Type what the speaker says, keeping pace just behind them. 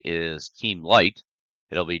is Team Light.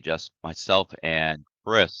 It'll be just myself and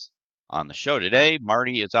Chris on the show today.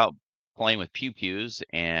 Marty is out playing with Pew Pews,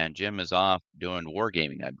 and Jim is off doing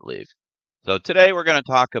wargaming, I believe. So today we're going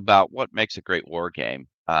to talk about what makes a great war game.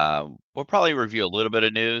 We'll probably review a little bit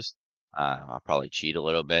of news. I'll probably cheat a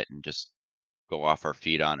little bit and just go off our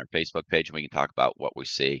feed on our Facebook page, and we can talk about what we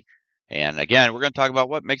see. And again, we're going to talk about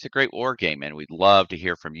what makes a great war game, and we'd love to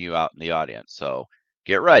hear from you out in the audience. So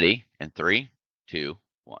get ready in 3, 2,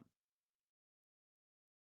 1.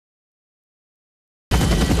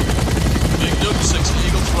 Big Duke 6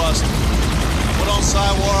 Eagle Thrust. Put on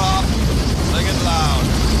side war op. Sing it loud.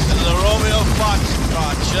 Into the Romeo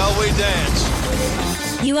Foxtrot. Shall we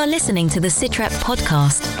dance? You are listening to the Sitrep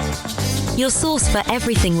podcast, your source for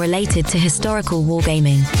everything related to historical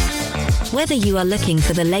wargaming. Whether you are looking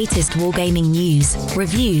for the latest wargaming news,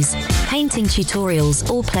 reviews, painting tutorials,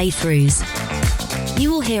 or playthroughs,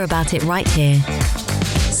 you will hear about it right here.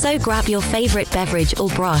 So grab your favorite beverage or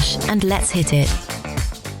brush and let's hit it.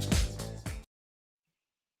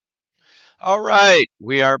 All right,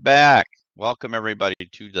 we are back. Welcome everybody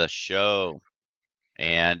to the show.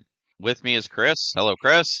 And with me is Chris. Hello,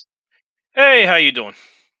 Chris. Hey, how you doing?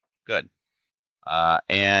 Good.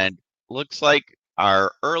 And looks like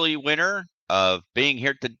our early winner of being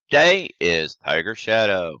here today is Tiger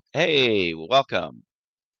Shadow. Hey, welcome.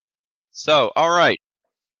 So, all right.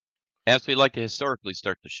 As we like to historically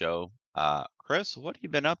start the show, Chris, what have you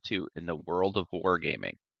been up to in the world of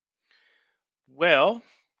wargaming? Well,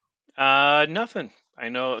 nothing. I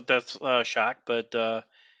know that's a shock, but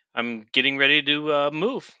I'm getting ready to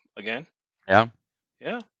move again. Yeah.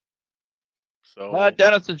 Yeah. So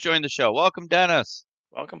Dennis has joined the show. Welcome, Dennis.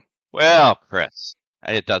 welcome. Well, Chris,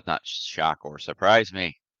 it does not shock or surprise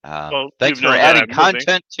me. Well, Thanks you've for known that adding I'm moving.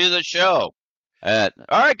 content to the show. All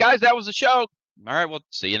right, guys, that was the show. All right, we'll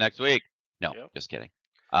see you next week. No, Yep. just kidding.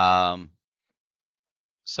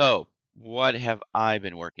 So what have I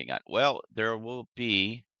been working on? Well, there will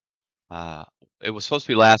be, it was supposed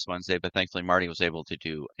to be last Wednesday, but thankfully Marty was able to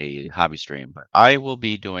do a hobby stream. But I will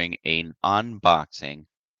be doing an unboxing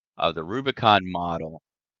of the Rubicon model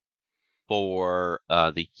for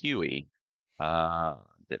the Huey.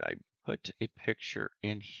 Did I put a picture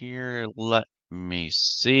in here? Let me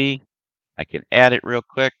see. I can add it real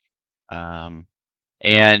quick.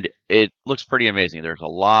 And it looks pretty amazing. There's a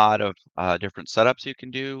lot of different setups you can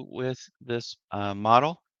do with this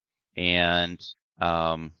model. And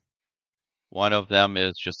one of them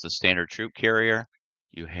is just the standard troop carrier.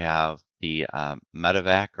 You have the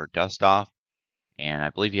medevac or dust off. And I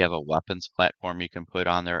believe you have a weapons platform you can put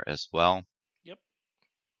on there as well. Yep.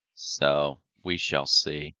 So we shall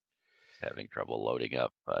see. Having trouble loading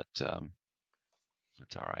up, but it's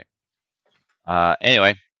all right.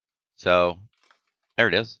 Anyway, so there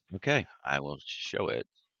it is. Okay, I will show it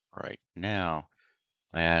right now.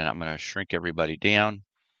 And I'm going to shrink everybody down.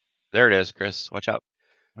 There it is, Chris. Watch out.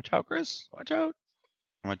 Watch out, Chris. Watch out.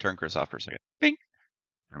 I'm going to turn Chris off for a second. Bing.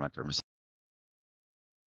 I'm going to turn myself.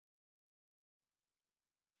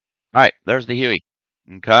 All right, there's the Huey.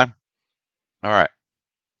 Okay. All right.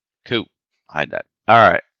 Cool. Hide that. All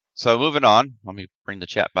right. So moving on. Let me bring the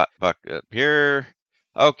chat back up here.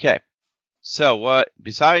 Okay. So what,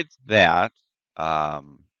 besides that,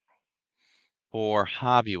 for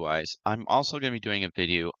hobby-wise, I'm also going to be doing a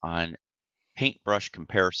video on paintbrush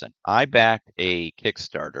comparison. I backed a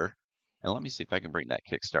Kickstarter, and let me see if I can bring that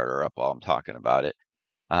Kickstarter up while I'm talking about it,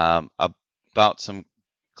 about some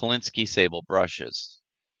Kolinsky Sable brushes.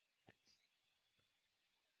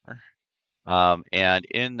 And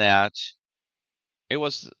in that, it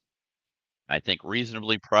was, I think,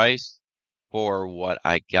 reasonably priced for what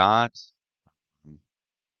I got. Let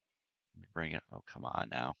me bring it. Oh, come on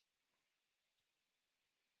now.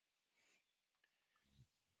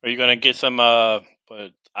 Are you gonna get some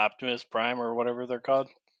Optimus Prime or whatever they're called?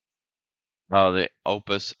 Oh, the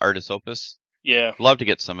Artis Opus. Yeah. Love to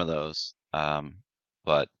get some of those,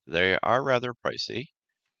 but they are rather pricey,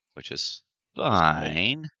 which is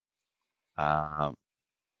fine. Well,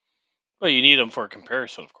 you need them for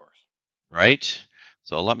comparison, of course. Right?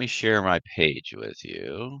 So let me share my page with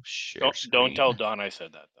you. Share Don't tell screen. Don I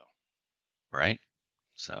said that though. Right?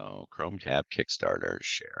 So Chrome tab, Kickstarter,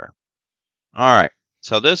 share. All right.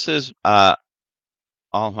 So this is all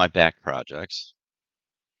my back projects,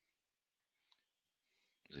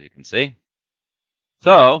 as you can see.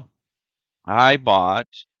 So I bought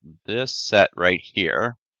this set right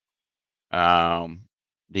here.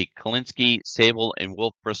 The Kolinsky Sable and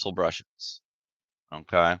Wolf Bristle brushes.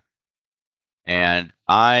 Okay. And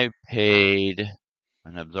I paid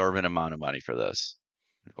an absorbent amount of money for this,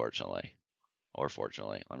 unfortunately, or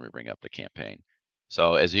fortunately. Let me bring up the campaign.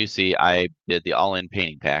 So as you see, I did the all-in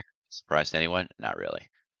painting pack. Surprised anyone? Not really.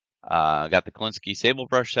 Got the Kolinsky sable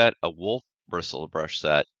brush set, a wolf bristle brush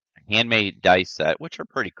set, a handmade dice set, which are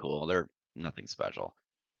pretty cool. They're nothing special.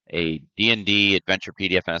 A D&D adventure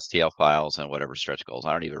PDF and STL files and whatever stretch goals.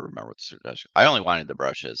 I don't even remember what the stretch. I only wanted the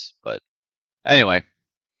brushes, but anyway,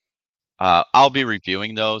 I'll be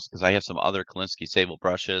reviewing those because I have some other Kolinsky sable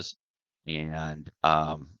brushes, and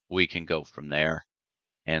we can go from there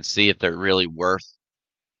and see if they're really worth.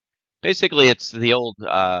 Basically, it's the old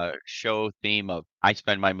show theme of I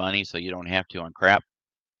spend my money so you don't have to on crap.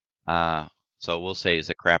 So we'll say, is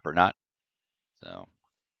it crap or not? So I'll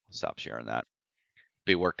stop sharing that.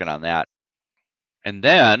 Be working on that. And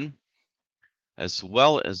then, as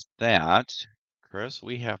well as that, Chris,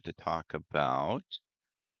 we have to talk about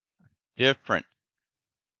different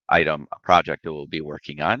item, a project that we'll be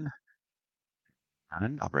working on.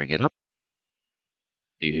 And I'll bring it up.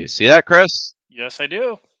 Do you see that, Chris? Yes, I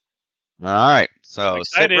do. All right. So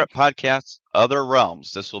excited. SitRep Podcasts, Other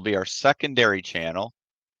Realms. This will be our secondary channel.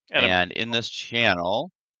 And And in this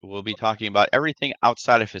channel, we'll be talking about everything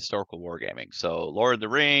outside of historical wargaming. So Lord of the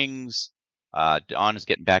Rings, Dawn is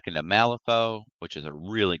getting back into Malifaux, which is a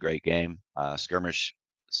really great game. Skirmish,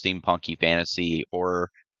 steampunky fantasy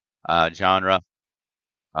horror genre.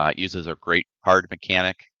 It uses a great card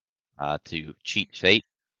mechanic to cheat fate.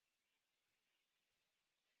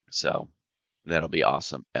 So that'll be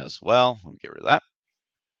awesome as well. Let me get rid of that.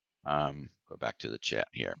 Go back to the chat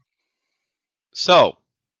here. So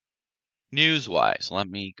news-wise, let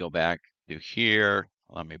me go back to here.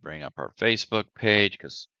 Let me bring up our Facebook page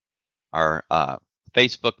because our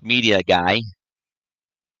Facebook media guy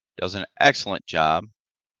does an excellent job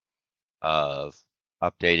of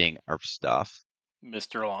updating our stuff.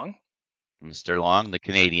 Mr. Long. Mr. Long, the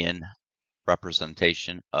Canadian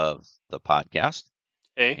representation of the podcast.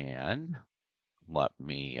 Hey. And let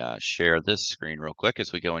me share this screen real quick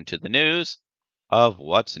as we go into the news of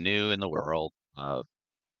what's new in the world of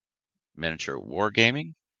miniature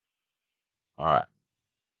wargaming. All right.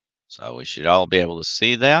 So we should all be able to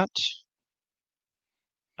see that.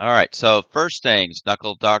 All right. So first things,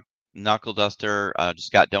 Knuckle Duster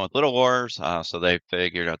just got done with Little Wars, so they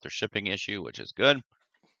figured out their shipping issue, which is good.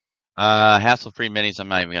 Hassle-free minis, I'm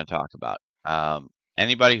not even going to talk about.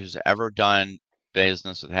 Anybody who's ever done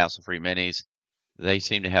business with hassle-free minis, they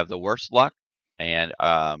seem to have the worst luck and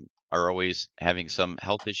are always having some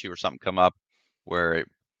health issue or something come up where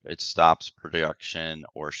it stops production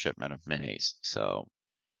or shipment of minis. So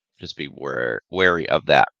just be wary of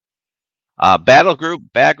that. Battle Group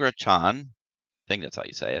Bagrachan, I think that's how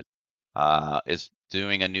you say it, is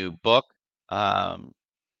doing a new book.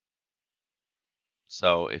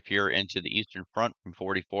 So if you're into the Eastern Front from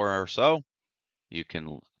 44 or so, you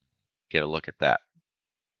can get a look at that.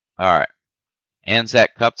 All right.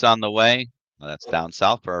 Anzac Cup's on the way. Well, that's down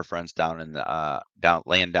south for our friends down in the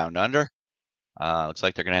land down under. Looks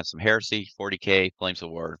like they're gonna have some Heresy, 40K, Flames of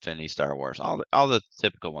War, Infinity, Star Wars. All the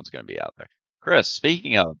typical ones gonna be out there. Chris,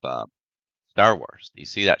 speaking of Star Wars, do you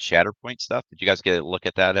see that Shatterpoint stuff? Did you guys get a look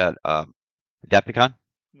at that at Adepticon?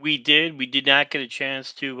 We did. We did not get a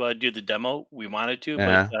chance to do the demo. We wanted to,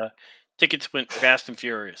 but tickets went fast and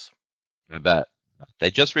furious. I bet.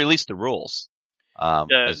 They just released the rules.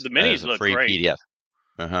 The minis as a look free great. PDF.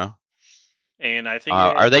 Uh-huh. And I think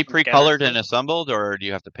Are they some pre-colored and characters. assembled, or do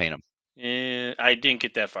you have to paint them? I didn't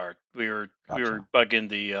get that far. We were Gotcha. bugging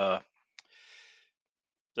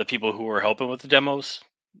the people who were helping with the demos.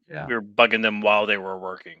 Yeah. We were bugging them while they were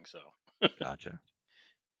working. So Gotcha.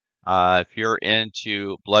 If you're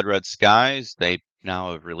into Blood Red Skies, they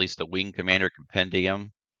now have released a Wing Commander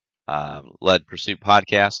Compendium. Lead Pursuit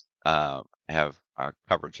podcast have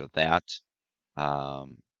coverage of that.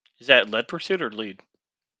 is that Lead Pursuit or Lead?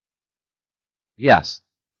 Yes.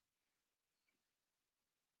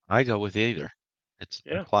 I go with either. It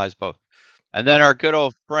applies both. And then our good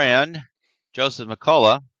old friend, Joseph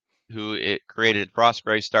McCullough, who created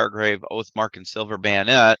Frostgrave, Stargrave, Oathmark, and Silver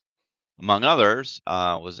Bayonet, among others,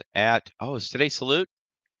 was at, is today Salute?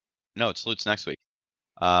 No, it's Salute's next week.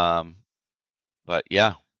 But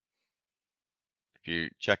yeah, if you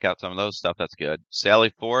check out some of those stuff, that's good.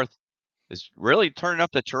 Sally Forth is really turning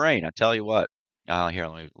up the terrain. I tell you what. Here,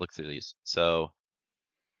 let me look through these. So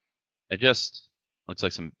it just looks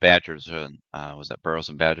like some badgers. Was that burrows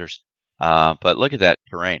and badgers? But look at that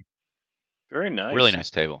terrain. Very nice. Really nice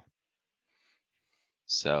table.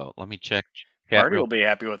 So let me check. Marty will be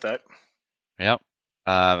happy with that. Yep.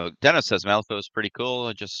 Dennis says Malifaux is pretty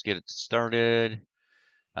cool. Just get it started.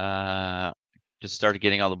 Just started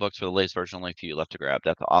getting all the books for the latest version. Only a few left to grab.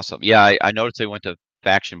 That's awesome. Yeah, I noticed they went to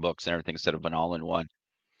faction books and everything instead of an all-in-one.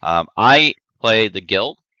 I play the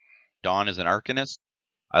Guild. Dawn is an Arcanist.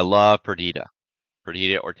 I love Perdita.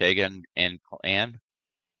 Perdita, Ortega, and Anne.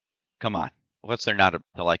 Come on. What's there not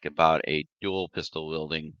to like about a dual pistol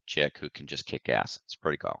wielding chick who can just kick ass? It's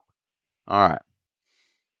pretty cool. All right.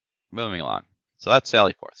 Moving along. So that's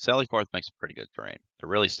Sally Forth. Sally Forth makes a pretty good terrain. They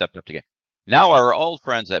really stepped up the game. Now our old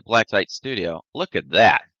friends at Black Knight Studio, look at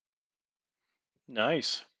that.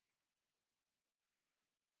 Nice.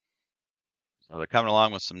 So they're coming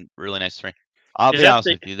along with some really nice terrain. I'll Is be that honest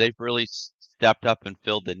the with you, they've really stepped up and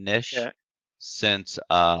filled the niche yeah? since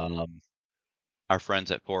our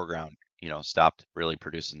friends at Foreground, stopped really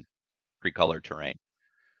producing pre-colored terrain.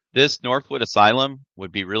 This Northwood Asylum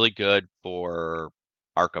would be really good for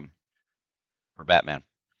Arkham, for Batman.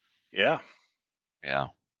 Yeah. Yeah.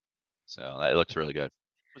 So that looks really good.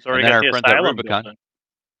 It's And already then got our the friends at asylum built Rubicon. in.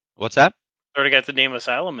 What's that? It's already got the name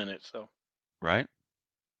Asylum in it, so. Right.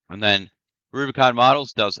 And then Rubicon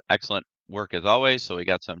Models does excellent work as always. So we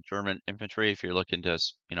got some German infantry if you're looking to,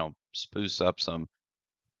 spruce up some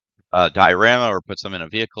diorama or put some in a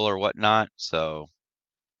vehicle or whatnot. So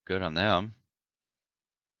good on them.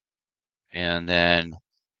 And then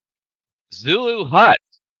Zulu Hut.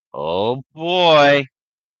 Oh boy.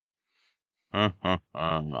 I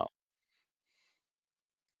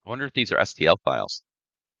wonder if these are STL files.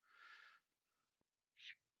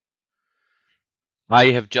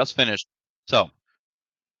 I have just finished. So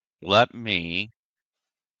let me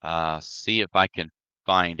see if I can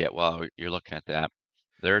find it while you're looking at that.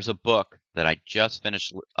 There's a book that I just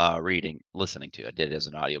finished listening to. I did it as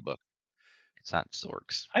an audiobook. It's on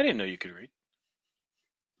Zorks. I didn't know you could read.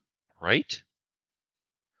 Right?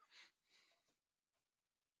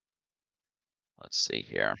 Let's see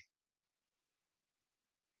here.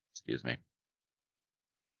 Excuse me.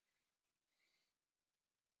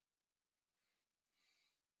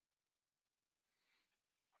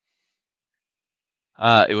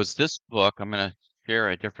 It was this book. I'm going to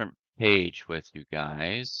share a different page with you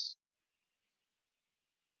guys.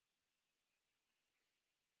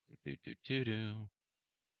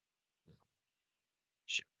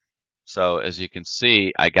 So as you can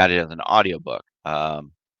see, I got it as an audiobook.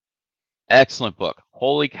 Excellent book.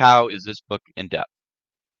 Holy cow, is this book in depth?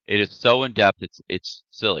 It is so in depth, it's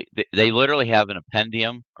silly. They literally have an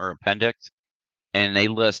appendium or appendix, and they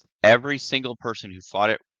list every single person who fought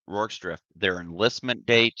at Rorke's Drift, their enlistment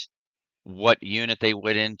date, what unit they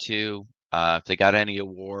went into, if they got any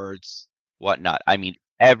awards, whatnot. I mean,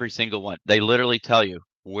 every single one. They literally tell you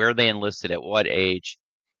where they enlisted at what age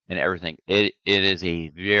and everything. It is a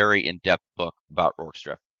very in-depth book about Rorke's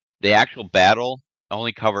Drift. The actual battle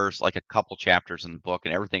only covers like a couple chapters in the book,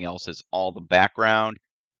 and everything else is all the background,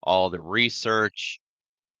 all the research.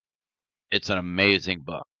 It's an amazing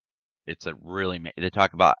book. It's a really, they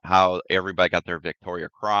talk about how everybody got their Victoria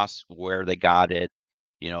Cross, where they got it,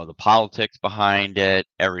 the politics behind it,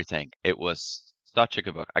 everything. It was such a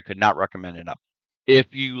good book. I could not recommend it enough.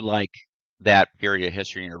 If you like that period of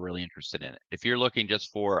history and you're really interested in it. If you're looking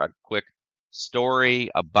just for a quick story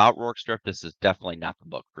about Rorke's Drift, this is definitely not the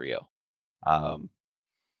book for you.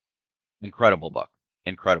 Incredible book.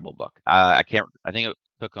 Incredible book. I think it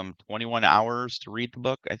took them 21 hours to read the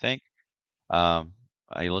book, I think.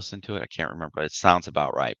 I listened to it. I can't remember, but it sounds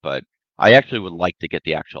about right. But I actually would like to get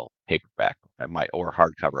the actual paperback. Or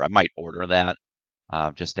hardcover. I might order that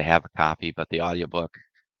just to have a copy. But the audiobook,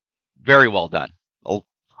 very well done. A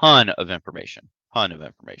ton of information. Ton of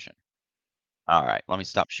information. All right, let me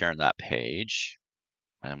stop sharing that page,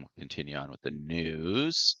 and we'll continue on with the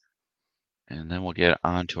news, and then we'll get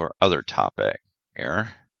on to our other topic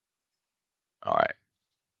here. All right,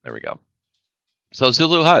 there we go. So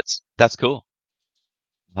Zulu Huts, that's cool.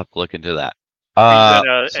 I'll have to look into that. Are you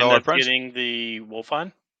gonna So end our up friends, getting the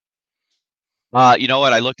Wolfon? you know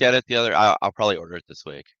what? I looked at it the other. I'll probably order it this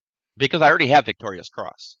week because I already have Victoria's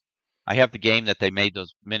Cross. I have the game that they made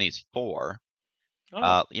those minis for.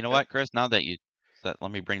 Oh, You know okay. what, Chris? Now that you said,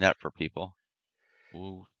 let me bring that for people.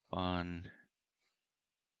 Ooh, fun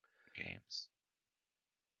games.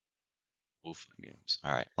 Ooh, fun games.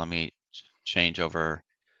 All right, let me change over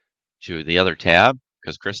to the other tab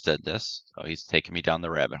because Chris did this, so he's taking me down the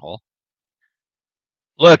rabbit hole.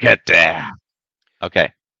 Look at that. Okay,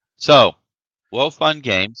 so Fun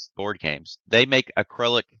Games, board games, they make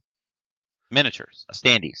acrylic miniatures,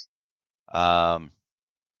 standees.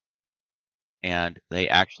 And they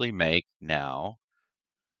actually make now,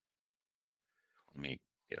 let me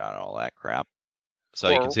get out all that crap. So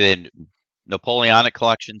you can For see the Napoleonic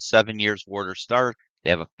collection, 7 Years War Start.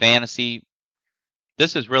 They have a fantasy.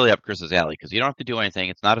 This is really up Chris's alley because you don't have to do anything.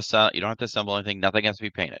 It's not you don't have to assemble anything. Nothing has to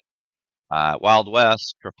be painted. Wild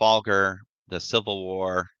West, Trafalgar, the Civil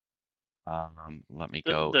War, Let me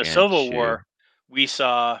go The Civil into. War we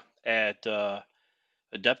saw at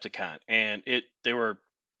Adepticon, and they were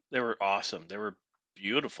awesome. They were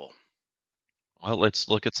beautiful. Well, let's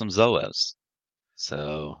look at some Zoas.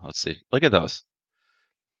 So let's see. Look at those.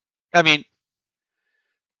 I mean,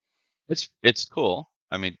 it's cool.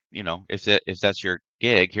 I mean, if that's your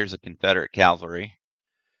gig, here's a Confederate cavalry.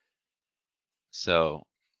 So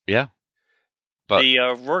yeah, but The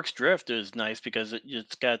Rorke's Drift is nice because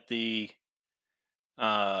it's got the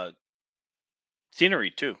uh,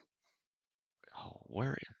 scenery too.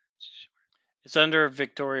 where It's under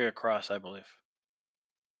Victoria Cross, I believe.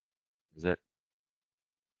 is it?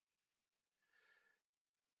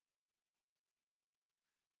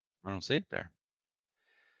 I don't see it there.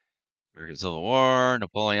 American Civil War,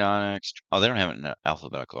 Napoleonic. Oh, they don't have it in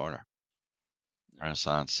alphabetical order.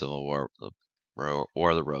 Renaissance, Civil War, the War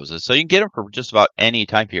of the Roses. So you can get them for just about any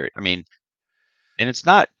time period. I mean, and it's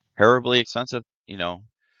not terribly expensive.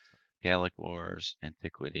 Gallic Wars,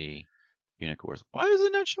 Antiquity, Punic Wars. Why is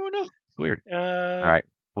it not showing up? It's weird. All right,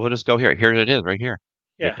 we'll just go here. Here it is, right here.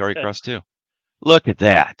 Yeah. Victoria Cross 2. Look at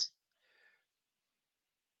that.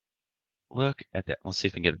 Look at that. Let's see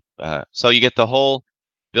if we can get. So you get the whole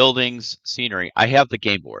buildings scenery. I have the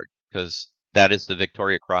game board because that is the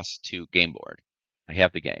Victoria Cross 2 game board. I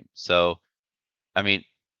have the game. So, I mean,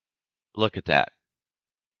 look at that.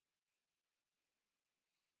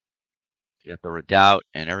 You got the redoubt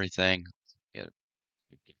and everything. It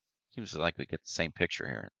seems like we get the same picture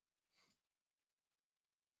here.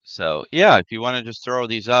 So yeah, if you want to just throw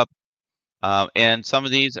these up, and some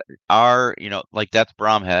of these are, like that's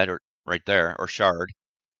Bromhead or right there, or Shard.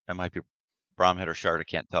 That might be Bromhead or Shard. I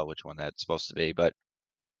can't tell which one that's supposed to be, but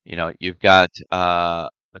you've got the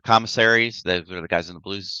commissaries. Those are the guys in the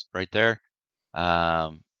blues right there.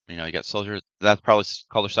 You got soldiers. That's probably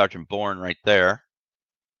Color Sergeant Bourne right there,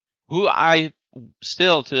 who I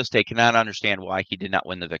still to this day cannot understand why he did not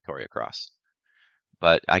win the Victoria Cross.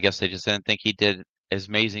 But I guess they just didn't think he did as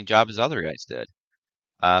amazing job as other guys did.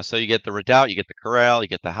 So you get the redoubt, you get the corral, you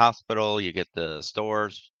get the hospital, you get the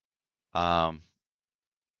stores.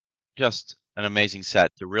 Just an amazing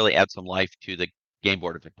set to really add some life to the game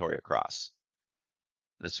board of Victoria Cross.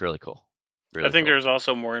 That's really cool. I Really think cool. there's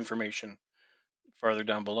also more information farther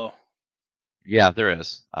down below. Yeah, there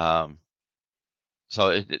is.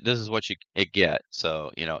 So this is what you get.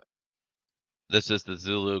 So, this is the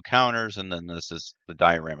Zulu counters, and then this is the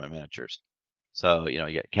diorama miniatures. So, you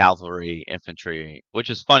get cavalry, infantry, which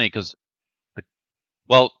is funny because,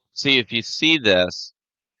 well, see, if you see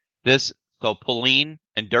so Pauline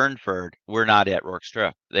and Durnford were not at Rorke's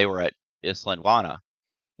Drift. They were at Islandwana,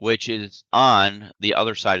 which is on the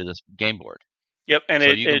other side of this game board. Yep, and So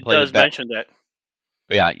you can it play does mention that.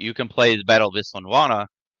 Yeah, you can play the Battle of Islandwana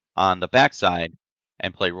on the backside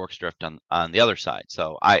and play Rorke's Drift on the other side.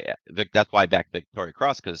 So that's why I back Victoria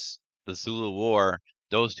Cross, because the Zulu War,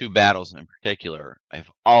 those two battles in particular, have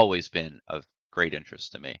always been of great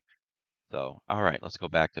interest to me. So, all right, let's go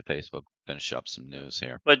back to Facebook, finish up some news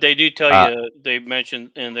here. But they do tell Uh, you, they mentioned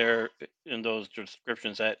in those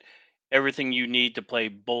descriptions that everything you need to play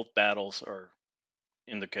both battles are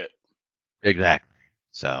in the kit. Exactly.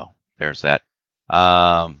 So there's that.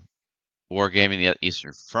 Wargaming the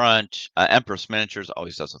Eastern Front. Empress Miniatures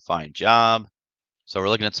always does a fine job. So we're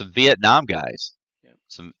looking at some Vietnam guys, Yep.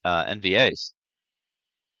 some NVAs.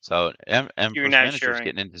 So You're Empress not Miniatures sharing.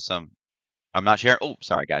 getting into some. I'm not sharing. Oh,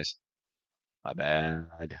 sorry guys, my bad.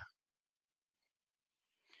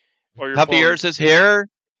 Or your Tuffy phone. Ears is here.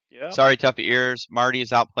 Yeah. Sorry, Tuffy Ears. Marty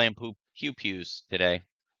is out playing pew pews today.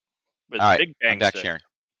 With All right, big I'm bang back sticks. sharing.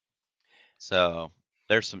 So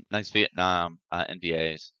there's some nice Vietnam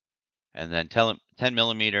NVAs, and then 10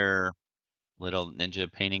 millimeter little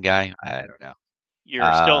ninja painting guy. I don't know.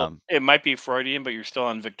 You're still. It might be Freudian, but you're still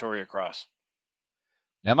on Victoria Cross.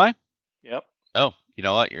 Am I? Yep. Oh, you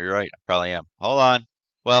know what? You're right. I probably am. Hold on.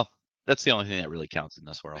 Well, that's the only thing that really counts in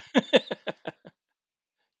this world. Let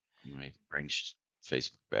me bring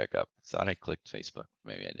Facebook back up. Thought I clicked Facebook.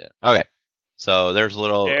 Maybe I did. Okay. So there's a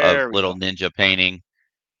little There we go. ninja painting,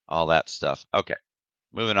 all that stuff. Okay.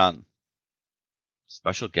 Moving on.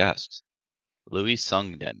 Special guest, Louis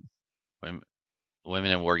Sungden, Women,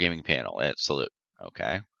 Women in Wargaming panel at Salute.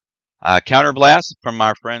 Okay. Counterblast from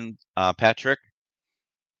our friend Patrick.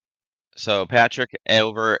 So Patrick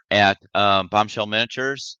over at Bombshell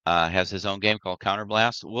Miniatures has his own game called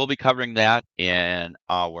Counterblast. We'll be covering that in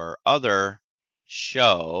our other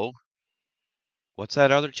show. What's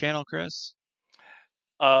that other channel, Chris?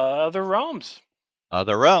 Other realms.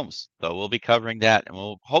 Other Realms. So we'll be covering that, and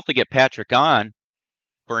we'll hopefully get Patrick on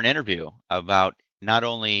for an interview about not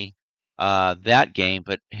only that game,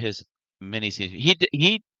 but his mini season.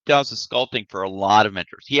 He does the sculpting for a lot of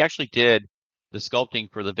miniatures. He actually did the sculpting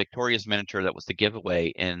for the Victoria's miniature that was the giveaway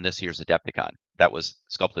in this year's Adepticon. That was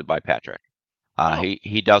sculpted by Patrick. Oh,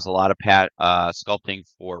 He does a lot of sculpting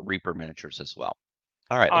for Reaper miniatures as well.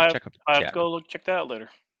 All right, let's check out the I have to chat. go check that out later.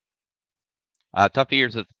 Toughy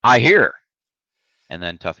Ears, I hear. And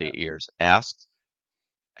then Toughy Ears asks,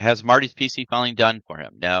 has Marty's PC finally done for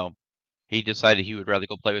him? No, he decided he would rather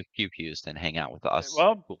go play with Pew Pews than hang out with us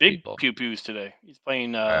Well, cool big people. pew pews today. He's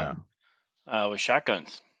playing Yeah. with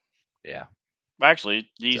shotguns. Yeah. Well, actually,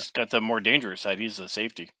 So, he's got the more dangerous side. He's a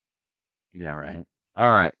safety. yeah, right.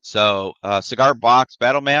 All right. So, cigar box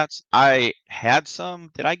battle mats. I had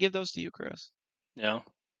some. Did I give those to you, Chris? Yeah.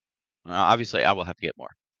 Obviously, I will have to get more.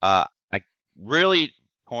 I really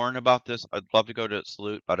torn about this. I'd love to go to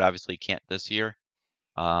Salute, but obviously can't this year.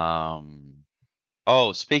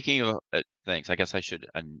 Oh, speaking of things, I guess I should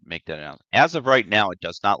make that announcement. As of right now, it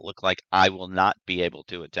does not look like I will not be able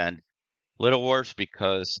to attend Little Wars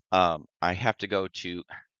because I have to go to.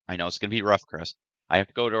 I know it's going to be rough, Chris. I have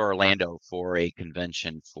to go to Orlando for a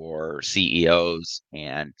convention for CEOs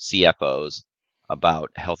and CFOs about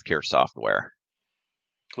healthcare software.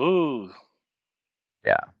 Ooh.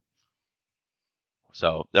 Yeah.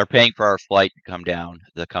 So they're paying for our flight to come down,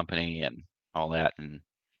 the company and all that, and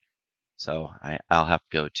so I'll have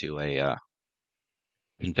to go to a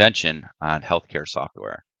convention on healthcare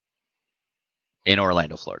software in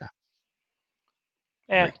Orlando, Florida.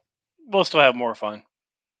 Yeah. We'll still have more fun.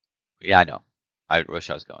 Yeah, I know. I wish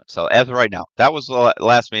I was going. So as of right now, that was the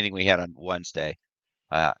last meeting we had on Wednesday.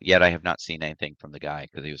 Yet I have not seen anything from the guy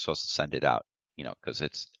because he was supposed to send it out, because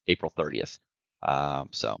it's April 30th.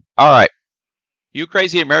 So, all right. You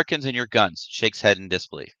crazy Americans and your guns. Shakes head in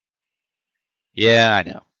disbelief. Yeah, I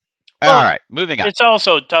know. Well, All right, moving on. it's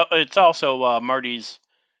also Marty's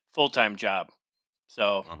full-time job.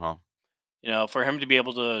 So, Uh-huh. for him to be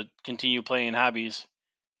able to continue playing hobbies,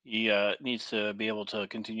 he needs to be able to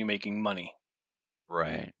continue making money.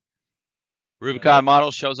 Right. You Rubicon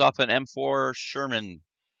model shows off an M4 Sherman.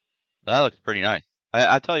 That looks pretty nice.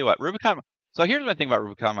 I tell you what, Rubicon. So here's my thing about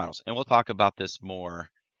Rubicon models, and we'll talk about this more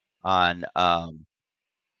on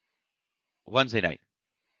Wednesday night.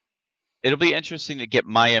 It'll be interesting to get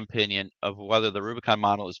my opinion of whether the Rubicon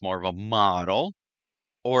model is more of a model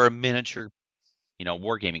or a miniature,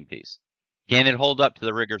 wargaming piece. Can it hold up to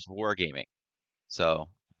the rigors of wargaming? So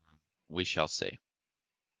we shall see.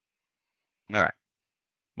 All right,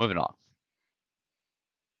 moving on.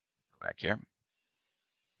 Back here.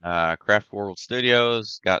 Craft World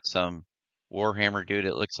Studios got some Warhammer dude,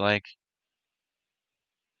 it looks like.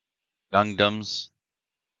 Gundams.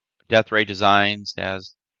 Death Ray Designs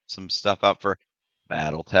has some stuff up for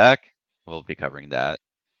Battletech. We'll be covering that.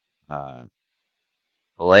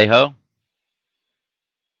 Vallejo.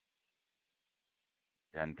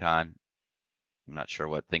 Gen Con. I'm not sure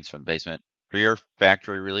what things from the basement. For your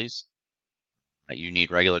factory release, you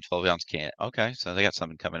need regular 12-ounce can. Okay, so they got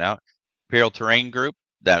something coming out. Imperial Terrain Group.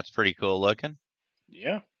 That's pretty cool looking.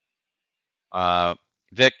 Yeah.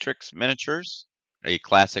 Victrix Miniatures, a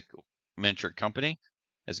classic miniature company,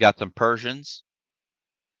 has got some Persians.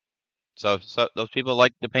 So those people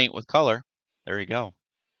like to paint with color. There you go.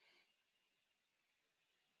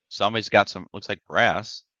 Somebody's got some, looks like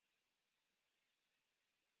brass.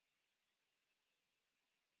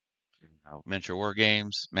 Miniature War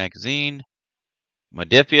Games magazine.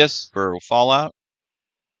 Modifius for Fallout.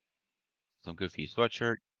 Some goofy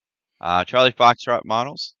sweatshirt. Charlie Foxtrot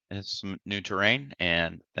models has some new terrain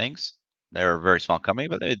and things. They're a very small company,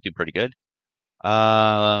 but they do pretty good.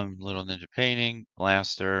 Little Ninja Painting,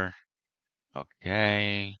 Blaster.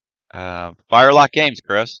 Okay. Firelock Games,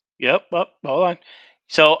 Chris. Yep. Hold on.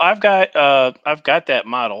 So I've got that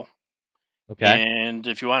model, Okay. and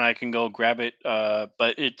if you want, I can go grab it.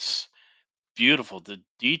 But it's beautiful. The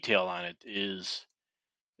detail on it is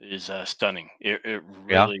stunning. It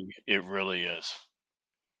Yeah. really is.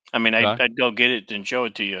 I mean, Okay. I'd go get it and show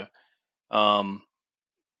it to you.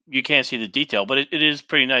 You can't see the detail, but it is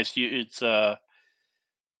pretty nice. It's not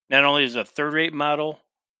only is it a third-rate model,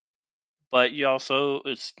 but you also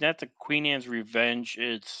it's not the Queen Anne's Revenge.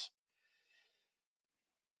 It's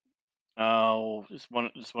one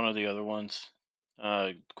of the other ones.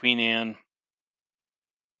 Queen Anne.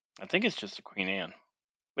 I think it's just the Queen Anne,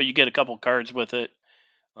 but you get a couple cards with it.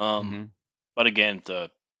 Um, Mm-hmm. but again, the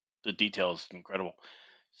detail is incredible.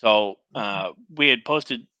 So we had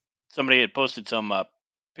posted somebody had posted some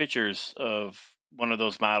pictures of one of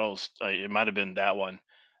those models. It might have been that one.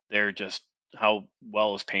 They're just how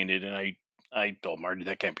well it's painted, and I told Marty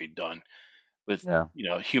that can't be done with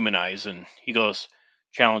Yeah. human eyes, and he goes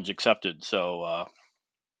challenge accepted. So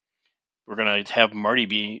we're gonna have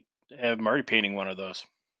Marty painting one of those,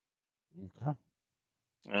 Okay.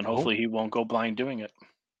 and Cool. hopefully he won't go blind doing it.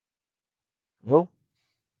 Cool.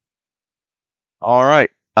 All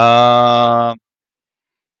right. I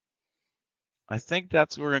think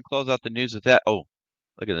we're gonna close out the news with that. Oh,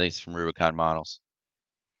 look at these from Rubicon models.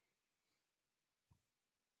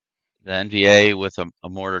 The NVA with a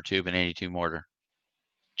mortar tube and 82 mortar.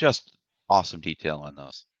 Just awesome detail on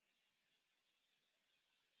those.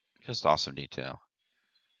 Just awesome detail.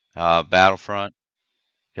 Battlefront,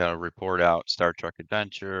 got to report out Star Trek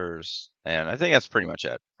Adventures, and I think that's pretty much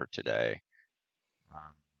it for today.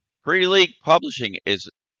 Pre-League Publishing is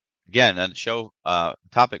again a show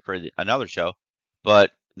topic for another show,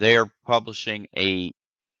 but they are publishing a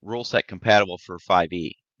rule set compatible for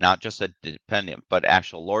 5e, not just a dependent, but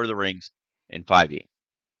actual Lord of the Rings in 5e,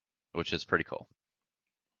 which is pretty cool.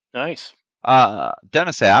 Nice.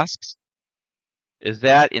 Dennis asks, is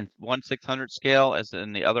that in 1/600 scale as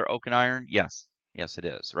in the other Oak and Iron? Yes. Yes, it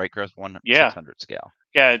is. Right, Chris? Yeah, 1/600 scale.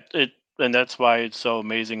 yeah. And that's why it's so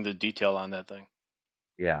amazing, the detail on that thing.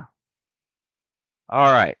 Yeah.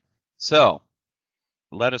 All right. So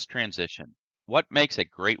let us transition. What makes a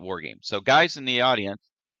great war game? So guys in the audience,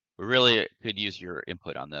 we really could use your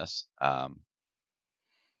input on this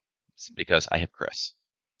because I have Chris.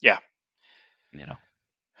 Yeah, You know,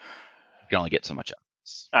 you can only get so much of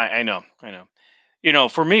this. I know.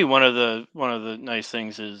 For me, one of the nice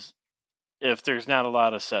things is if there's not a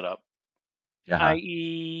lot of setup,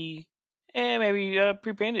 i.e., maybe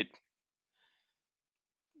pre-painted.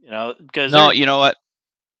 Because No, you know what?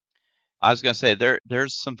 I was gonna say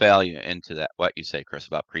there's some value into that what you say, Chris,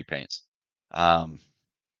 about pre-paints.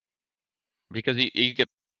 Because you get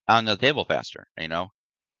on the table faster,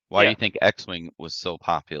 Why do yeah, you think X-Wing was so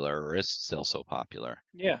popular or is still so popular?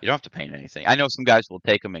 yeah, You don't have to paint anything. I know some guys will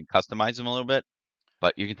take them and customize them a little bit,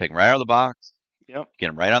 but you can take them right out of the box, yep, get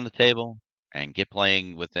them right on the table, and get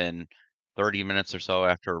playing within 30 minutes or so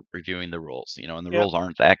after reviewing the rules. And the yep, rules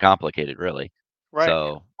aren't that complicated, really. right.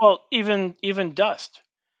 So, Well, even Dust.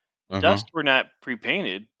 mhm, Dust were not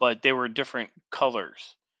pre-painted, but they were different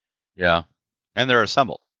colors. yeah, and they're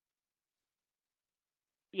assembled.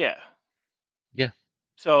 Yeah. Yeah,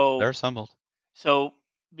 So they're assembled. so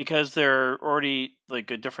because they're already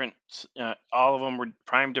like a different, all of them were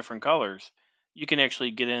prime different colors. You can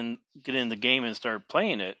actually get in the game and start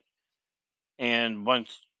playing it. And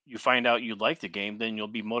once you find out you like the game, then you'll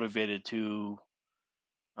be motivated to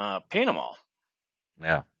paint them all.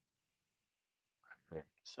 Yeah.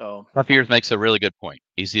 So Tough Years makes a really good point.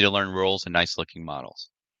 Easy to learn rules and nice looking models.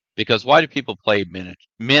 Because why do people play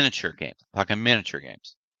miniature games? I'm talking miniature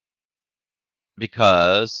games.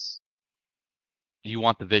 Because you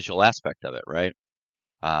want the visual aspect of it, right?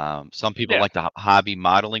 Some people yeah, like the hobby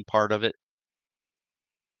modeling part of it.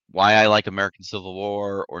 Why I like American Civil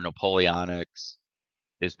War or Napoleonics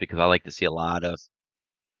is because I like to see a lot of,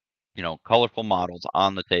 colorful models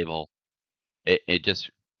on the table. It just,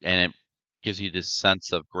 and it gives you this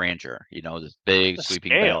sense of grandeur, this big the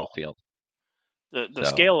sweeping scale, battlefield. the So,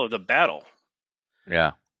 scale of the battle.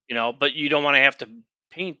 yeah, But you don't want to have to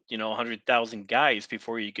paint 100,000 guys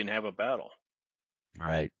before you can have a battle.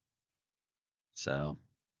 right. So,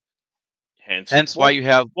 Hence, hence why you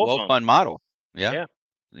have wolf on. well-fun model. Yeah. Yeah.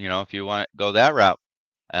 If you want to go that route.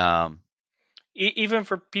 Um, Even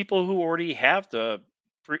for people who already have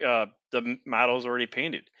models already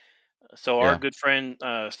painted. So our yeah, good friend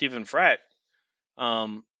Stephen Fratt,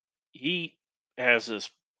 um, he has this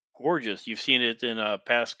gorgeous. You've seen it in a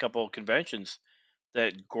past couple of conventions.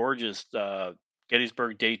 That gorgeous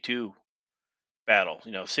Gettysburg Day 2 battle.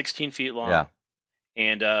 16 feet yeah. long,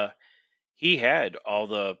 and he had all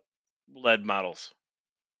the lead models,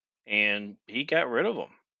 and he got rid of them.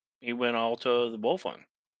 He went all to the wolf one.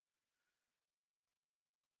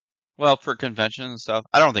 Well, for conventions and stuff,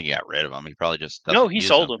 I don't think he got rid of them. He probably just No, doesn't he use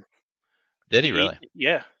sold them. them. Did he really?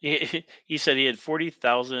 Yeah, he said he had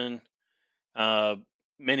 40,000 uh,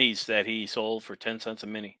 minis that he sold for 10 cents a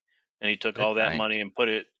mini, and he took Good all that night. money and put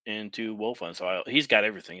it into wolf fund. So he's got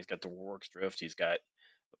everything. He's got the Rorke's drift. He's got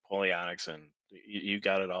Napoleonics, and you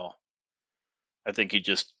got it all. I think he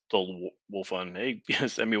just told wolf fund, hey,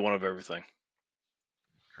 send me one of everything.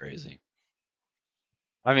 Crazy.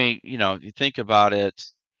 I mean, you think about it,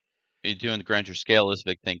 you're doing the grandeur scale is a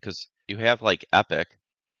big thing because you have like Epic,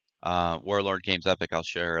 Warlord Games Epic. I'll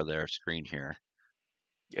share their screen here,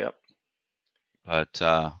 Yep. but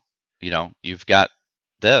you've got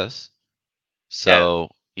this. Yeah, So,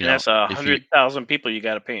 and that's a if you, 100,000 people you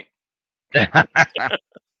got to paint.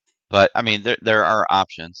 but I mean, there are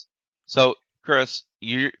options. So, Chris,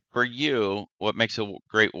 for you, what makes a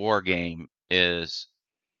great war game is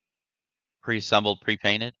Pre-assembled,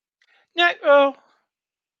 pre-painted? Yeah, well,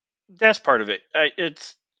 that's part of it.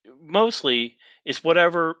 It's mostly it's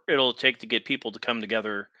whatever it'll take to get people to come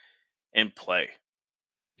together and play.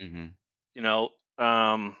 Mhm. You know,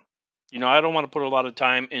 um, I don't want to put a lot of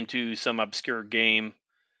time into some obscure game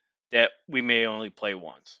that we may only play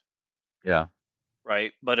once, Yeah.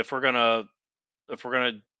 right? But if we're gonna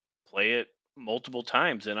play it multiple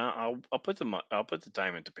times, then I'll put the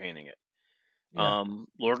time into painting it. Yeah.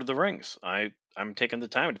 Lord of the Rings, I'm taking the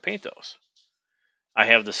time to paint those. I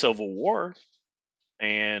have the Civil War,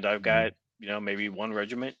 and I've Mhm. got maybe one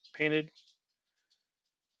regiment painted,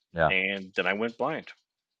 Yeah. and then I went blind.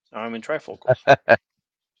 Now I'm in trifocals,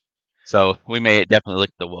 So, we may definitely look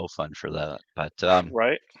at the WoW fund for that, but,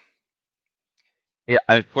 right?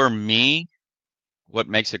 yeah, for me, what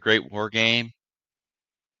makes a great war game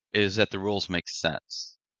is that the rules make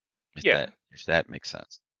sense, Yeah. if that makes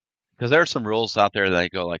sense. Because there are some rules out there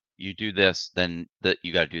that go like, "You do this, then that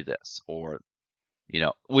you gotta do this," or,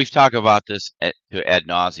 we've talked about this to ad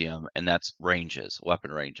nauseum, and that's ranges,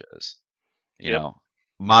 weapon ranges. You Yep. know,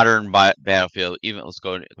 modern battlefield, even let's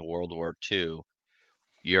go to World War II,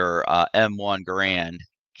 your M1 Garand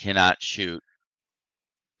cannot shoot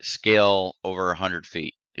scale over 100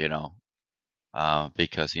 feet,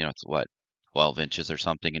 because, it's what, 12 inches or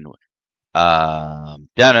something. And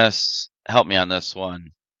Dennis, help me on this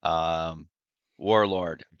one. Um,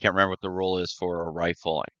 Warlord, I can't remember what the rule is for a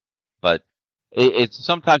rifle, but it's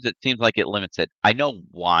sometimes it seems like it limits it. I know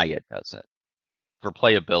why it does it for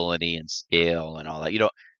playability and scale and all that. You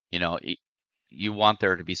know, y- you want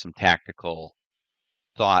there to be some tactical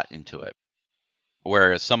thought into it.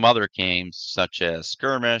 Whereas some other games, such as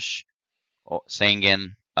Skirmish,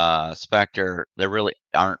 Sangan, Spectre, there really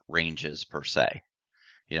aren't ranges per se.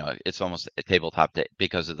 It's almost a tabletop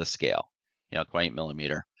because of the scale. 28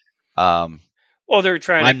 millimeter. Um, Well, they're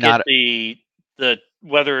trying to I'm get not. the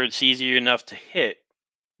whether it's easier enough to hit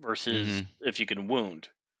versus Mhm, if you can wound.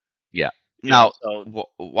 yeah. Now, So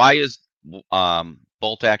why is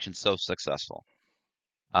bolt action so successful?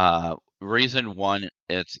 Reason one,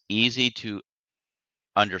 it's easy to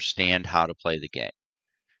understand how to play the game.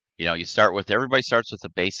 Everybody starts with a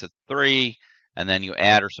base of 3, and then you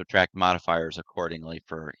add or subtract modifiers accordingly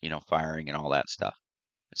for, firing and all that stuff.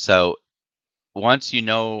 So once you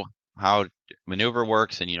know how maneuver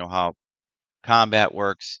works and you know how combat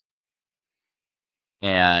works,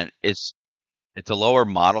 and it's a lower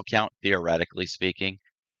model count theoretically speaking.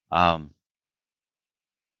 Um,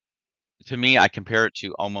 to me, I compare it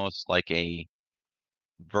to almost like a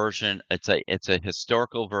version. It's a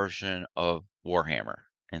historical version of Warhammer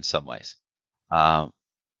in some ways. Um,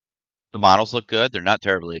 The models look good, they're not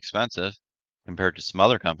terribly expensive compared to some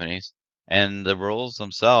other companies, and the rules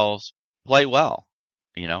themselves play well,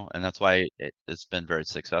 and that's why it's been very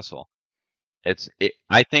successful.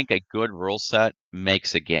 I think a good rule set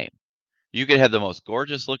makes a game. You could have the most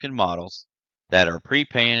gorgeous looking models that are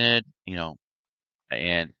pre-painted,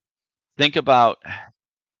 and think about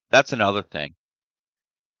that's another thing.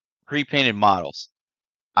 Pre-painted models.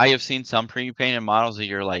 I have seen some pre-painted models that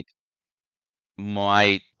you're like,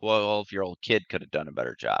 my 12-year-old kid could have done a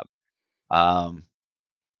better job. Um,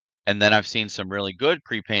 And then I've seen some really good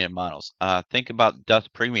pre-painted models. Think about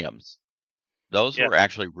Dust Premiums. Those yeah, were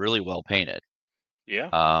actually really well painted.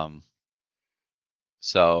 yeah. Um,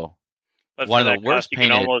 so But one for of the that cost, worst you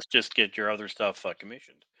can painted, almost just get your other stuff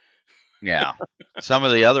commissioned. yeah. Some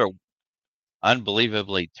of the other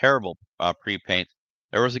unbelievably terrible pre-paint.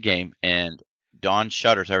 There was a game, and Dawn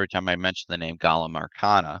shudders every time I mention the name Gollum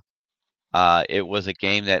Arcana. It was a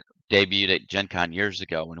game that debuted at Gen Con years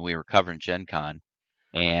ago when we were covering Gen Con,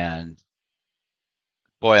 and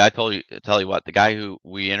boy, tell you what, the guy who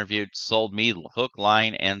we interviewed sold me hook,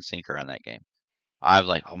 line, and sinker on that game. I was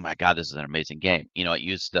like, "Oh my god, this is an amazing game." It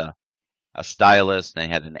used a stylus, and they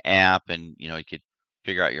had an app, and you could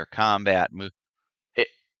figure out your combat move. It,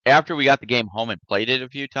 After we got the game home and played it a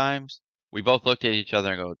few times, we both looked at each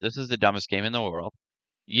other and go, "This is the dumbest game in the world."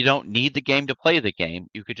 You don't need the game to play the game.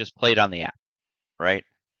 You could just play it on the app, right?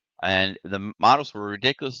 And the models were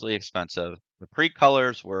ridiculously expensive. The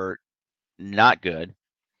pre-colors were not good.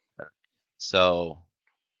 So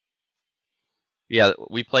yeah,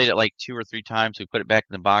 we played it like 2 or 3 times. We put it back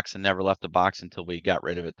in the box and never left the box until we got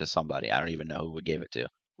rid of it to somebody. I don't even know who we gave it to.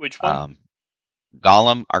 Which one? Um,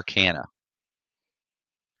 Gollum Arcana.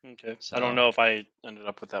 Okay, I don't So know if I ended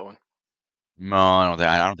up with that one. no,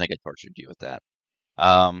 I don't think I tortured you with that.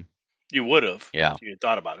 Um, You would have yeah, if you had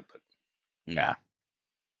thought about it, but yeah.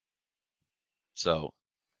 So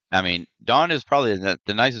I mean, Dawn is probably the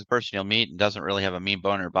nicest person you'll meet and doesn't really have a mean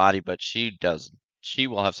bone in her body, but she does. She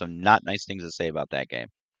will have some not nice things to say about that game.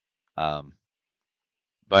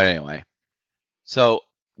 But anyway, so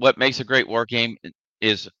what makes a great war game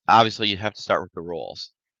is obviously you have to start with the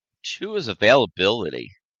rules. Two is availability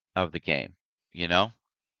of the game, you know?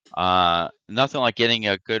 Nothing like getting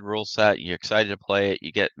a good rule set, you're excited to play it,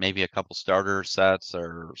 you get maybe a couple starter sets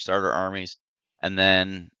or starter armies, and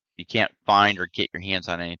then you can't find or get your hands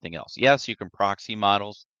on anything else. Yes, you can proxy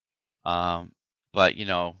models, but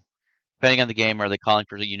depending on the game, are they calling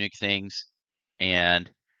for the unique things? And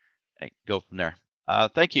go from there.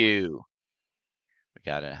 Thank you. We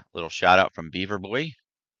got a little shout out from Beaver Boy.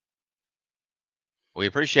 We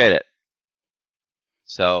appreciate it.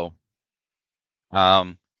 So,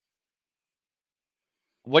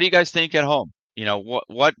 what do you guys think at home?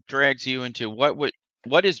 What drags you into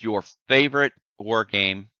what is your favorite war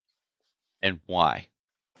game and why?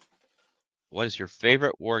 What is your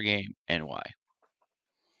favorite war game and why?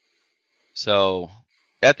 So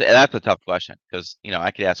that's a tough question because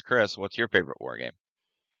I could ask Chris, what's your favorite war game?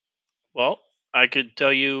 Well, I could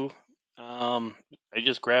tell you. I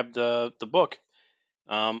just grabbed the book.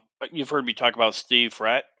 You've heard me talk about Steve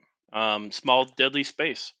Fratt, Small Deadly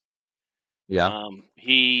Space. Yeah.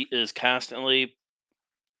 He is constantly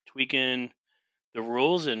tweaking the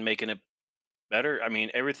rules and making it better. I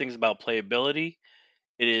mean, everything's about playability.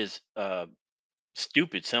 It is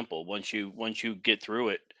stupid simple once you get through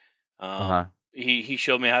it. Uh-huh. He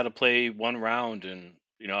showed me how to play one round, and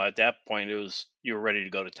at that point it was you were ready to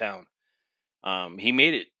go to town. He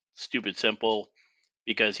made it stupid simple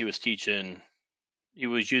because he was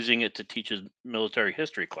using it to teach his military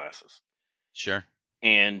history classes, Sure.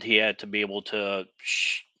 and he had to be able to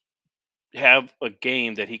have a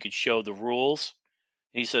game that he could show the rules.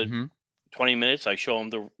 He said Mm-hmm. 20 minutes I show him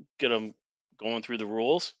get him going through the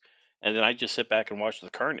rules, and then I just sit back and watch the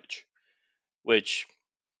carnage, which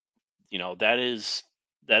that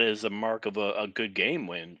is a mark of a good game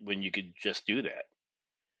when you could just do that.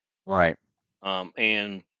 Right.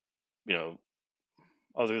 And you know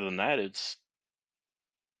other than that, it's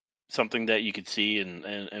something that you could see,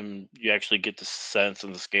 and you actually get the sense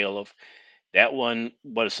and the scale of that one.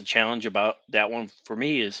 What is the challenge about that one for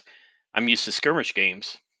me is I'm used to skirmish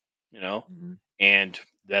games, you know Mhm. and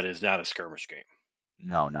that is not a skirmish game.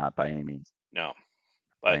 No, not by any means. No.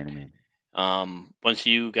 By But any means. once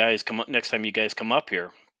you guys come up next time you guys come up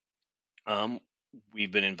here, um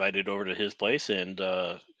we've been invited over to his place, and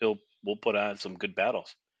we'll put on some good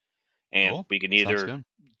battles, and Cool. we can Sounds either good.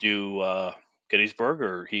 do Gettysburg,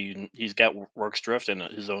 or he's got Works Drift and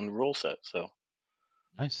his own rule set. So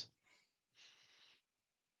Nice.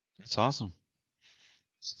 That's awesome.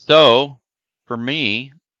 So, for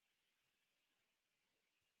me,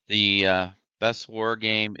 the best war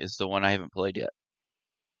game is the one I haven't played yet.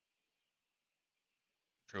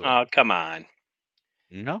 Truly. come on.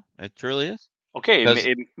 No, it truly is. Okay, Because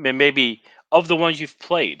maybe of the ones you've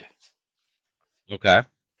played, okay.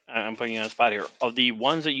 I'm putting you on the spot here, of the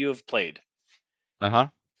ones that you have played. Uh-huh.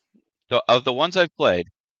 So of the ones I've played,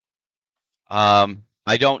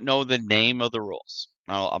 I don't know the name of the rules.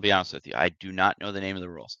 I'll be honest with you. I do not know the name of the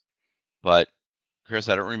rules. But Chris,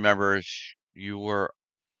 I don't remember if you were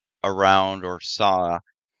around or saw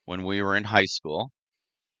when we were in high school,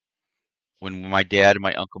 when my dad and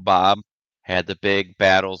my Uncle Bob had the big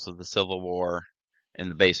battles of the Civil War in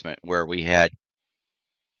the basement where we had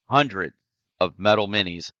hundreds of metal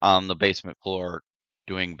minis on the basement floor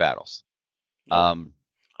doing battles. Nope, Um,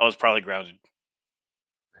 I was probably grounded.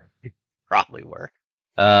 probably were.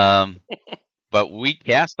 Um, but we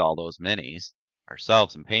cast all those minis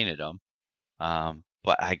ourselves and painted them.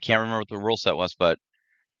 But I can't remember what the rule set was, but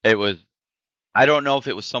it was, I don't know if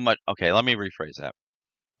it was so much, okay, let me rephrase that.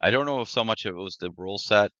 I don't know if so much of it was the rule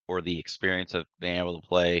set or the experience of being able to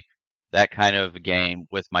play that kind of a game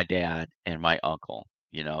with my dad and my uncle,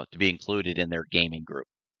 to be included in their gaming group.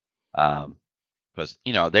 Because,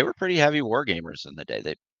 they were pretty heavy war gamers in the day.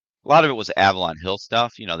 A lot of it was Avalon Hill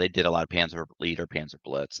stuff. They did a lot of Panzer Leader, Panzer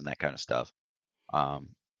Blitz, and that kind of stuff. Um,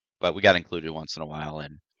 but we got included once in a while,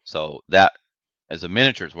 and so that as a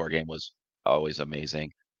miniatures war game was always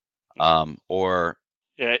amazing. Or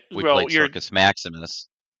Yeah, we well, played you're Circus Maximus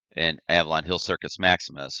and Avalon Hill Circus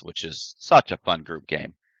Maximus, which is such a fun group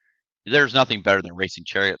game. There's nothing better than racing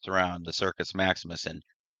chariots around the Circus Maximus and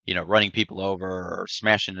running people over or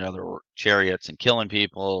smashing other chariots and killing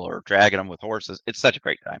people or dragging them with horses. It's such a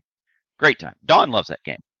great time. Great time. Dawn loves that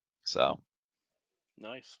game. So,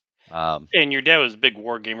 nice. um, And your dad was a big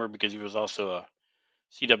war gamer because he was also a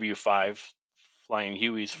CW5 flying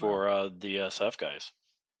Hueys well, for the SF guys.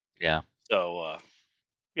 yeah, So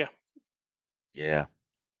yeah. yeah.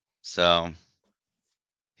 So,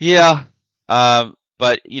 yeah.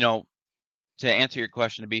 But to answer your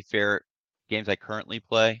question, to be fair, games I currently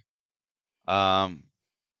play,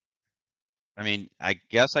 I mean, I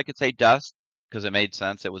guess I could say Dust because it made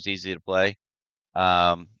sense. It was easy to play.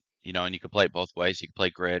 And you could play it both ways. You could play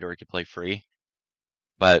grid or you could play free.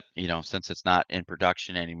 But, since it's not in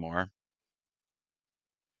production anymore,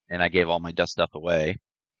 and I gave all my Dust stuff away,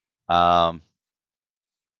 um,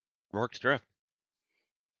 Rorke's Drift,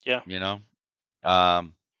 Yeah, you know.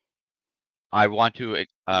 Um, I want to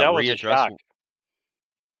that was a readdress. shock.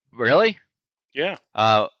 Really? Yeah,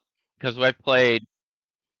 Because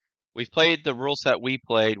we've played the rule set we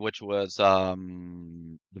played, which was the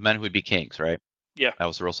Men Who Would Be Kings, right? yeah, That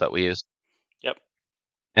was the rule set we used. yep,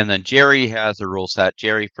 And then Jerry has a rule set,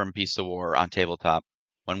 Jerry from Peace of War on tabletop.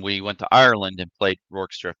 When we went to Ireland and played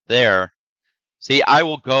Rorke's Drift there, see, I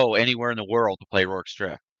will go anywhere in the world to play Rorke's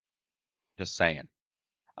Drift. Just saying.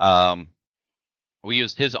 Um, we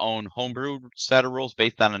used his own homebrew set of rules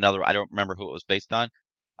based on another. I don't remember who it was based on,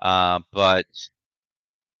 but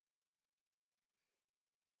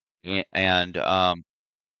and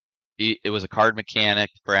it was a card mechanic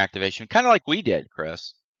for activation, kind of like we did,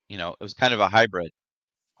 Chris. It was kind of a hybrid,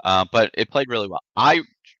 but it played really well. I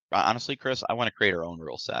honestly, Chris, I want to create our own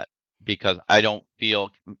rule set because I don't feel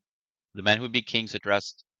the Men Who Would Be Kings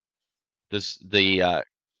addressed the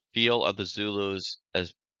feel of the Zulus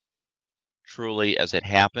as truly as it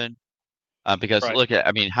happened. Because right. look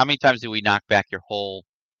I mean, how many times do we knock back your whole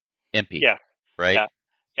impy, Yeah, right? yeah,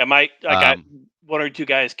 yeah. I got Um, one or two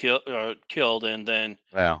guys killed, and then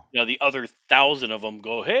well, the other 1,000 of them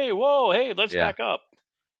go, "Hey, whoa, hey, let's yeah. back up."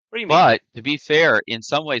 What do you mean? But to be fair, in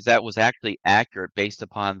some ways that was actually accurate based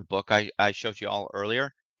upon the book I showed you all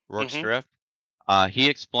earlier, Rourke's Hmm. Drift. He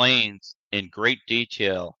explains in great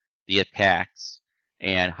detail the attacks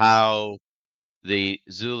and how the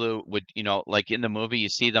Zulu would, like in the movie, you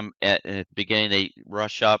see them at the beginning, they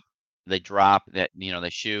rush up, they drop, that they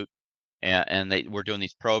shoot, and they were doing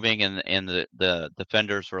these probing, and the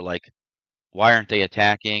defenders were like, why aren't they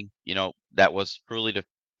attacking? That was truly to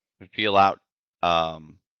feel out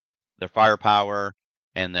um, their firepower,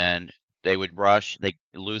 and then they would rush. They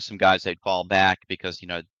lose some guys, they'd fall back because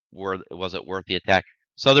was it worth the attack?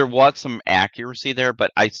 So there was some accuracy there,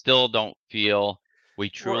 but I still don't feel we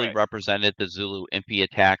truly Right, represented the Zulu impy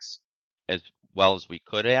attacks as well as we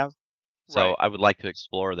could have. So right. I would like to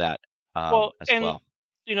explore that Well, as and well.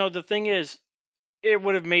 the thing is, it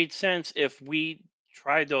would have made sense if we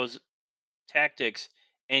tried those tactics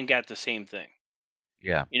and got the same thing.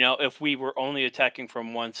 Yeah, If we were only attacking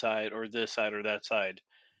from one side or this side or that side.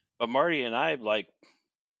 But Marty and I like,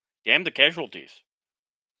 damn the casualties.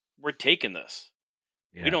 We're taking this.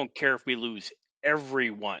 We yeah, don't care if we lose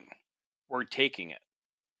everyone. We're taking it.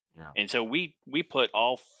 yeah, And so we put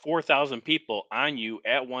all 4,000 people on you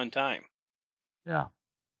at one time, yeah.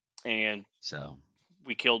 and So,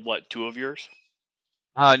 we killed what, two of yours?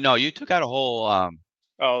 no, you took out a whole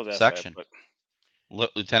Oh, that's right. section. But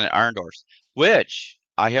Lieutenant Arndorf's, which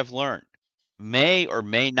I have learned may or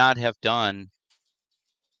may not have done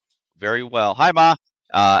very well. Hi, Ma.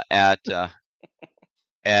 At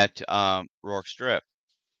Rorke's Drift.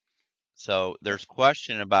 So there's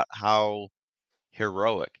question about how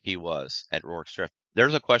heroic he was at Rorke's Drift.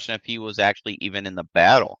 There's a question if he was actually even in the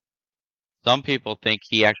battle. Some people think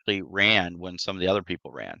he actually ran when some of the other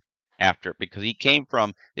people ran after, because he came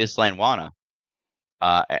from Islandwana.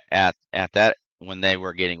 At that, when they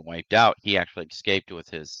were getting wiped out, he actually escaped with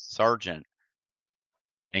his sergeant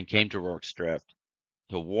and came to Rorke's Drift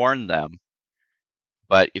to warn them.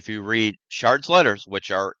 But if you read Shard's letters,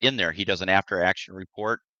 which are in there, he does an after action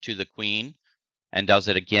report to the Queen and does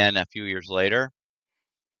it again a few years later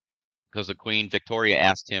because the Queen Victoria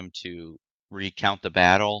asked him to recount the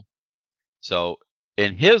battle. So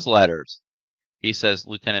in his letters, he says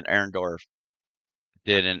Lieutenant Arendorf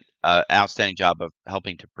did an outstanding job of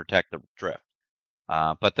helping to protect the drift.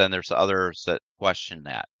 But then there's others that question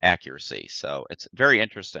that accuracy. So it's very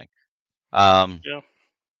interesting. Um, yeah,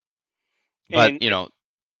 but and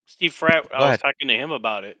Steve Fratt, I go was ahead. talking to him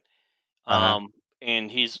about it, Uh-huh.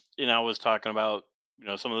 and I was talking about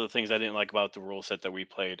some of the things I didn't like about the rule set that we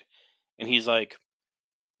played, and he's like,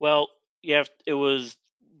 well, yeah, it was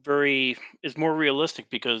it's more realistic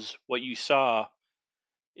because what you saw,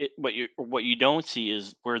 what you don't see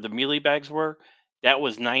is where the melee bags were. That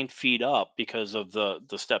was 9 feet up because of the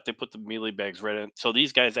step they put the melee bags right in. So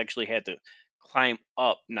these guys actually had to climb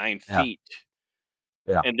up nine Yeah. feet,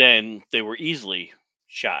 Yeah. and then they were easily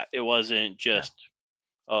shot. It wasn't Yeah. just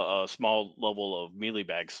a small level of melee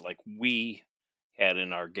bags like we had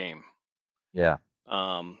in our game. Yeah.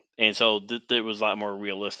 And so it was a lot more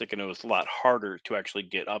realistic, and it was a lot harder to actually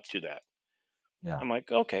get up to that. Yeah. I'm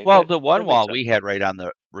like, okay. Well, that- the one that makes wall sense. we had right on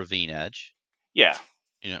the ravine edge, Yeah.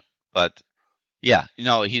 but yeah,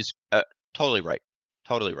 he's totally right.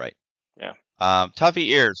 Totally right. Yeah. Tuffy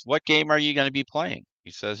Ears, what game are you going to be playing? He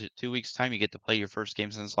says in 2 weeks' time you get to play your first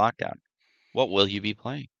game since lockdown. What will you be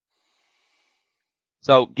playing?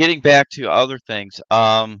 So getting back to other things,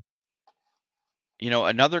 another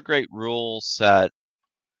great rule set,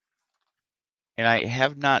 and I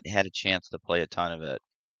have not had a chance to play a ton of it,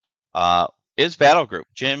 is Battle Group.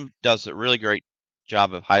 Jim does a really great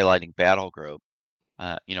job of highlighting Battle Group,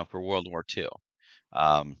 for World War II.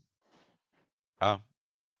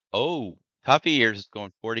 Oh, Tuffy Ears is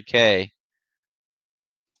going 40K.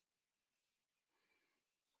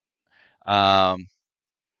 At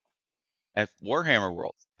Warhammer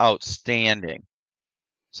World. Outstanding.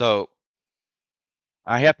 So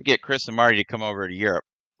I have to get Chris and Marty to come over to Europe.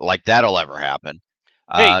 Like that'll ever happen.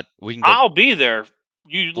 Hey, We can go. I'll be there.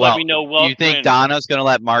 You let me Well, know you think when. Donna's gonna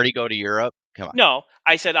let Marty go to Europe? Come No,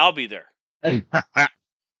 I said I'll be there. on.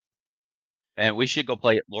 And we should go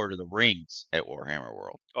play Lord of the Rings at Warhammer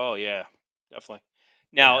World. Oh yeah, definitely.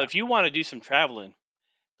 Now, Yeah. if you want to do some traveling,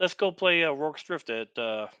 let's go play Rorke's Drift at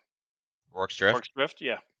Rorke's Drift. Rorke's Drift.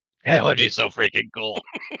 Yeah. That would be so freaking cool.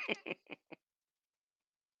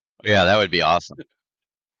 Yeah, that would be awesome.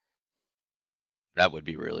 That would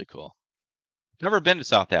be really cool. Never been to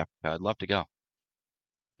South Africa. I'd love to go.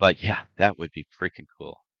 But yeah, that would be freaking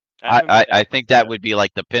cool. I think that would be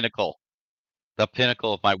like the pinnacle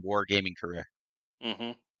of my wargaming career.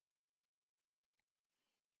 Mm-hmm.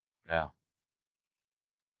 Yeah.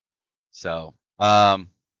 So, Tuffy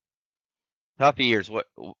Ears.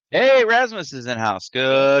 Hey, Rasmus is in house.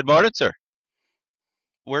 Good morning, sir.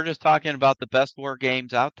 We're just talking about the best war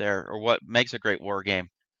games out there, or what makes a great war game.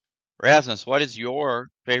 Rasmus, what is your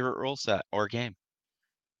favorite rule set or game?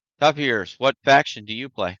 Tuffy Ears, what faction do you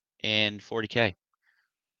play in 40K?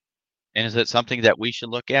 And is it something that we should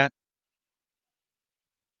look at?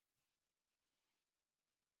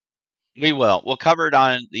 We will. We'll cover it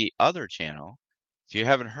on the other channel, if you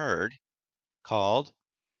haven't heard, called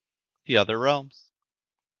The Other Realms.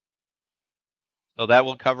 So that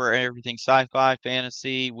will cover everything sci-fi,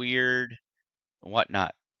 fantasy, weird, and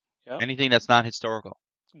whatnot. Yeah. Anything that's not historical.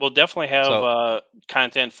 We'll definitely have So,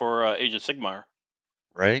 content for Age of Sigmar.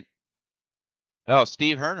 right? Oh,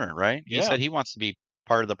 Steve Herner, right? He Yeah. said he wants to be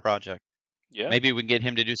part of the project. Yeah. Maybe we can get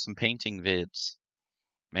him to do some painting vids.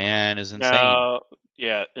 Man is insane.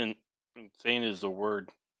 Yeah, and insane is the word.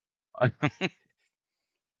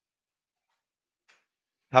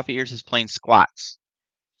 Tuffy Ears is playing squats.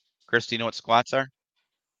 Chris, do you know what squats are?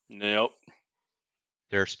 Nope.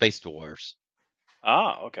 They're space dwarves.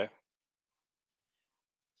 Ah, okay.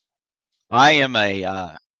 I am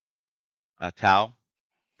a Tau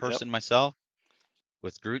person Yep. myself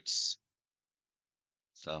with Groots.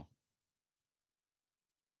 So.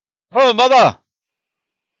 Oh, mother!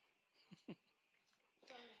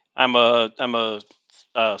 I'm a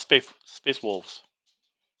space wolves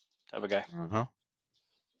type of guy. Uh-huh.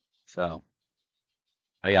 So.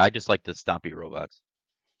 Oh, yeah, I just like the stompy robots.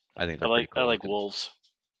 I think they're pretty cool I like looking. wolves.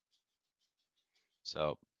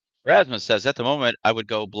 So. Rasmus says, at the moment, I would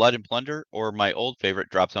go Blood and Plunder or my old favorite,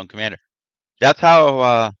 Drop Zone Commander. That's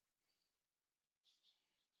how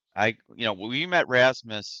we met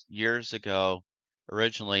Rasmus years ago,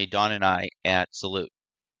 originally, Dawn and I, at Salute.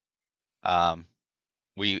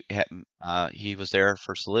 We had, he was there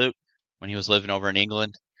for Salute when he was living over in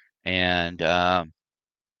England, and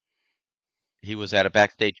he was at a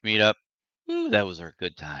backstage meetup. Ooh, that was our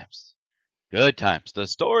good times. Good times. The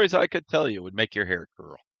stories I could tell you would make your hair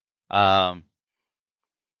curl.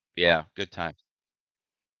 Yeah, good times.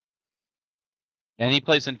 And he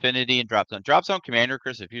plays Infinity and Drop Zone. Drop Zone Commander,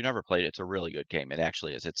 Chris, if you've never played it, it's a really good game. It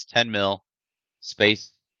actually is. It's 10 mil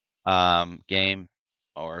space game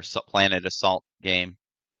or planet assault game.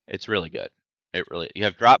 It's really good. You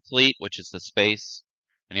have Drop Fleet, which is the space,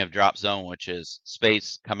 and you have Drop Zone, which is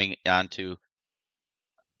space coming onto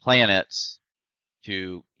planets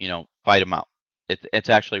to, fight them out. It's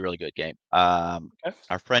actually a really good game. Okay.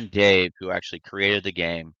 Our friend Dave, who actually created the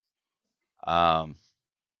game,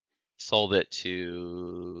 sold it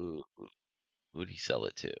to, who did he sell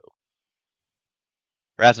it to?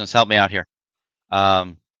 Rasmus, help me out here.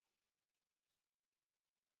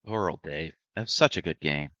 Poor old Dave. That was such a good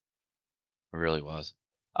game. It really was.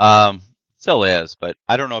 Still is, but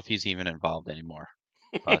I don't know if he's even involved anymore.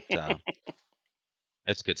 But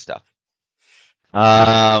it's good stuff.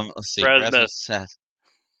 Let's see. Rasmus says,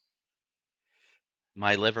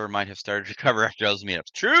 my liver might have started to recover after those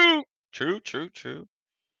meetups. True.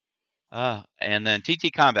 And then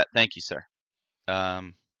TT Combat. Thank you, sir.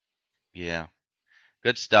 Yeah.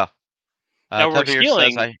 Good stuff. Now we're Tubby says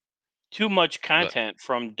stealing too much What? content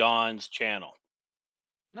from Dawn's channel.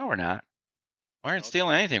 No, we're not. We aren't Okay.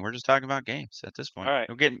 stealing anything. We're just talking about games at this All point.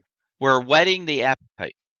 right. We're whetting the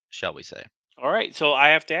appetite, shall we say? All right. So I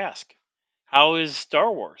have to ask, how is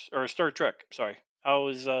Star Wars or Star Trek? Sorry, how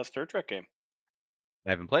is Star Trek game? I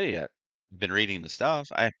haven't played it yet. I've been reading the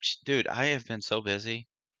stuff. Dude, I have been so busy.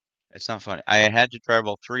 It's not funny. I had to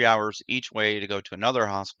travel 3 hours each way to go to another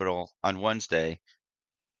hospital on Wednesday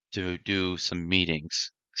to do some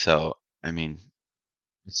meetings. So, I mean,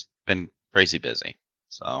 it's been crazy busy.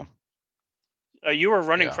 So, You were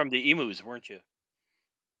running yeah. from the emus, weren't you?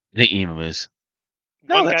 The emu is.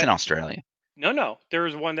 No, One that's guy. in Australia. No. There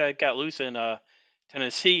was one that got loose in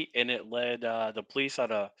Tennessee, and it led the police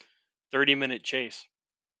on a 30-minute chase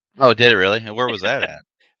Oh, did it really? And where was that at?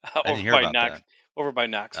 I didn't over hear by about that.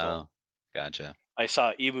 Knoxville. Oh, gotcha. I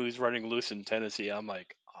saw emus running loose in Tennessee. I'm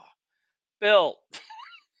like, oh, Bill.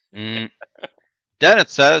 Mm.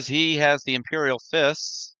 Dennis says he has the Imperial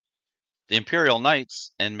Fists, the Imperial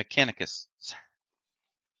Knights, and Mechanicus.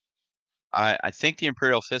 I think the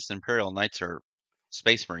Imperial Fists and Imperial Knights are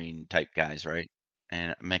Space Marine type guys, right?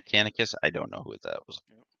 And Mechanicus, I don't know who that was.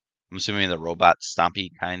 I'm assuming the robot stompy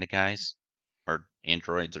kind of guys or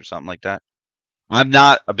androids or something like that. I'm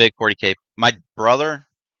not a big 40K. My brother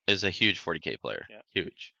is a huge 40K player. Yeah.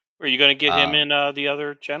 Huge. Are you going to get him in the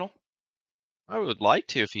other channel? I would like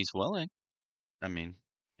to if he's willing. I mean,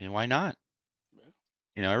 why not?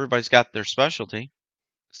 Everybody's got their specialty.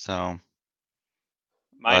 So,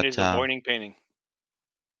 Mine is avoiding painting.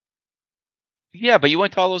 yeah, but you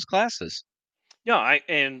went to all those classes. No, I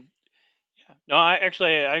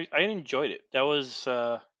actually I enjoyed it. That was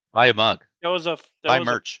Buy a mug. that Buy was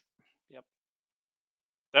merch. yep.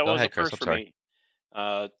 That Go was a ahead, Chris. first I'm for sorry.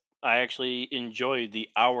 me. I actually enjoyed the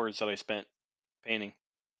hours that I spent painting.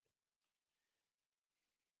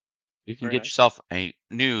 You can Very get nice. yourself a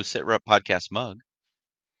new Sit Rep podcast mug,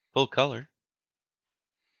 full color,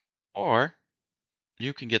 or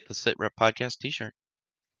you can get the Sit Rep podcast T-shirt.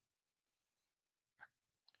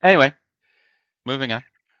 Anyway, moving on.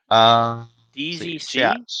 Let's see, DZC?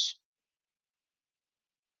 chats.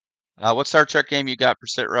 What Star Trek game you got for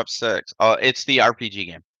Sit Rep 6? Oh, it's the RPG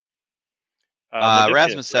game. Modifius,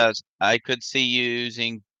 Rasmus right? says, I could see you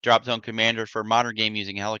using Drop Zone Commander for modern game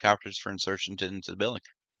using helicopters for insertion into the building.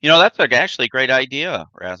 That's actually a great idea,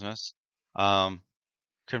 Rasmus.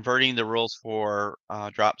 Converting the rules for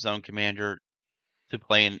Drop Zone Commander to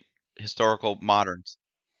play in historical moderns.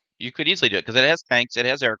 You could easily do it because it has tanks, it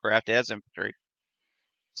has aircraft, it has infantry.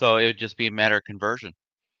 So it would just be a matter of conversion.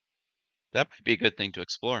 That might be a good thing to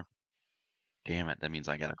explore. Damn it, that means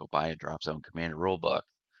I gotta go buy a Drop Zone Commander rule book.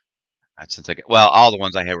 All the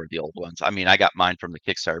ones I had were the old ones. I mean, I got mine from the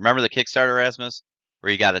Kickstarter. Remember the Kickstarter, Erasmus,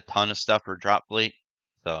 where you got a ton of stuff for Drop Fleet?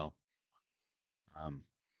 So,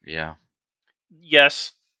 yeah,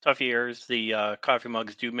 Yes, tough ears. The coffee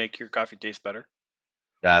mugs do make your coffee taste better.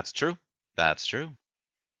 that's true. That's true.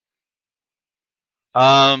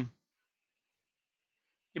 Um,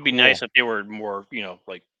 It'd be nice cool. if they were more,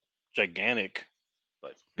 like gigantic.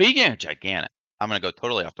 But Speaking of gigantic, I'm gonna go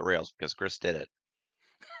totally off the rails because Chris did it.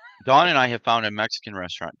 Dawn and I have found a Mexican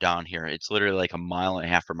restaurant down here. It's literally like a mile and a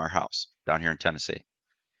half from our house down here in Tennessee.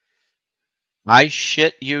 I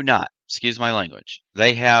shit you not. Excuse my language.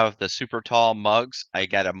 They have the super tall mugs. I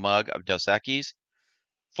got a mug of Dos Equis,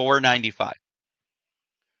 $4.95.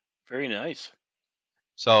 very nice.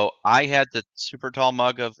 So I had the super tall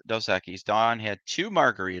mug of Dos Equis. Dawn had 2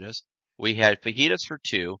 margaritas. We had fajitas for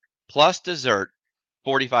 2 plus dessert,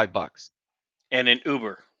 $45. And an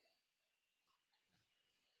Uber.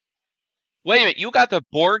 Wait a minute, you got the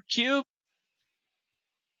board cube?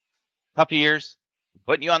 Couple years,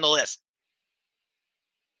 putting you on the list.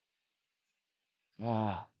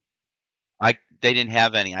 Ah. They didn't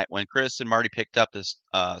have any. When Chris and Marty picked up this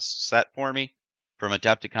set for me from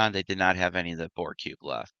Adepticon, they did not have any of the board cube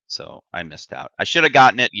left. So I missed out. I should have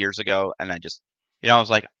gotten it years ago, and I just I was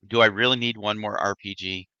like, do I really need one more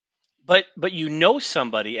RPG? But you know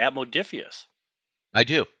somebody at Modifius. I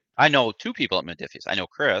do. I know 2 people at Modifius. I know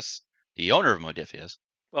Chris, the owner of Modifius,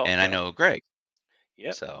 Well, and I yeah. know Greg.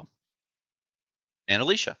 Yep. So and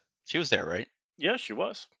Alicia. She was there, right? Yeah, she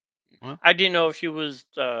was. Well, I didn't know if she was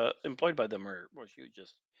employed by them or was she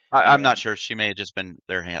just, I'm not sure. She may have just been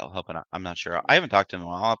there helping out. I'm not sure. I haven't talked to him in a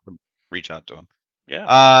while. I'll have to reach out to him.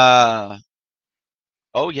 Yeah.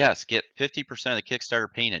 Oh yes, get 50% of the Kickstarter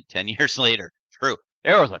painted 10 years later. True.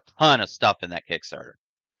 There was a ton of stuff in that Kickstarter.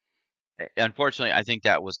 Unfortunately, I think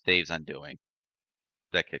that was Dave's undoing,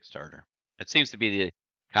 that Kickstarter. It seems to be the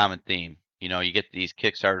common theme. You get these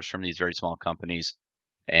Kickstarters from these very small companies,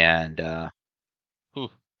 and Whew.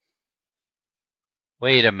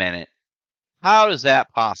 Wait a minute. How is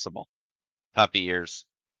that possible? Puppy ears.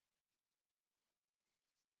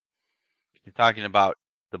 You're talking about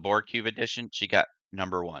the Board Cube edition. She got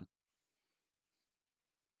number 1.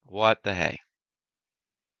 What the hey?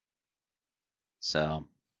 So,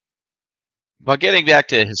 but getting back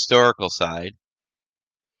to the historical side,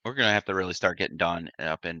 we're gonna have to really start getting done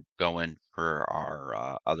up and going for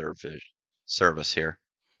our other service here.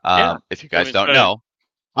 Yeah. If you So guys we don't started. know,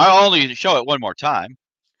 I'll only show it one more time.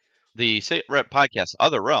 The Sit Rep podcast,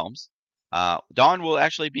 Other Realms. Dawn will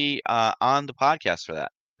actually be on the podcast for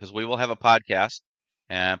that because we will have a podcast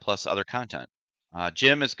and plus other content.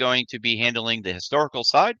 Jim is going to be handling the historical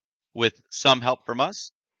side with some help from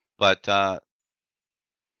us. But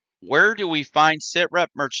where do we find Sit Rep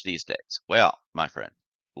merch these days? Well, my friend,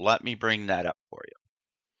 let me bring that up for you.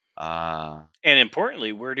 And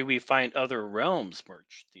importantly, where do we find Other Realms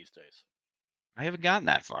merch these days? I haven't gotten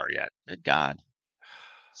that far yet. Good God.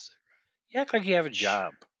 You act like you have a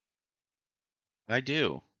job. I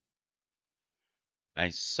do. I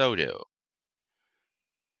so do.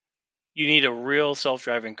 You need a real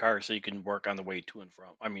self-driving car so you can work on the way to and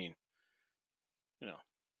from. I mean,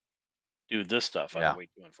 do this stuff on the Yeah. way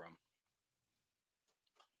to and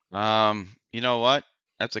from. You know what?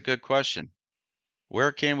 That's a good question.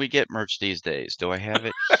 Where can we get merch these days? Do I have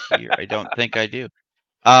it here? I don't think I do.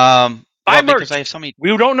 Buy Well, merch. because I have so many.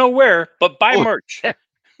 We don't know where, but buy Oh, merch.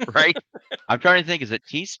 right. I'm trying to think. Is it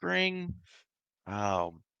Teespring?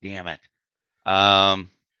 Oh, damn it.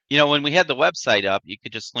 When we had the website up, you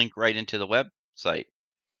could just link right into the website.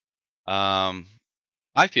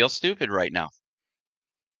 I feel stupid right now.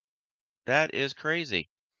 That is crazy.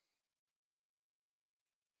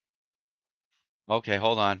 Okay,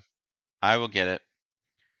 hold on. I will get it.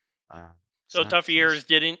 So Toughy Ears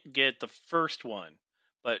didn't get the first one,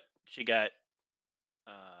 but she got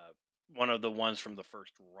one of the ones from the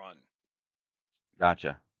first run.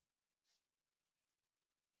 Gotcha.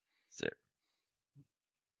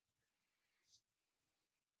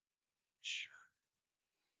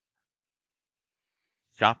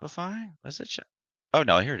 Shopify? Was it? Oh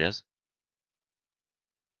no, here it is.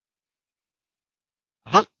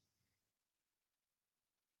 Huh?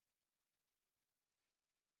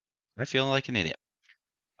 I feel like an idiot.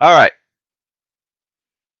 All right.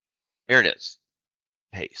 Here it is.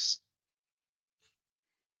 Paste.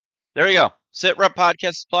 There you go. Sit Rep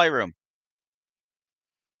Podcast Supply Room.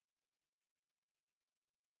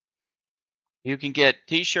 You can get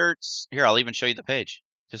t-shirts. Here, I'll even show you the page,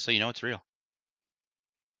 just so you know it's real.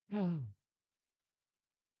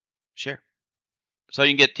 Sure. So you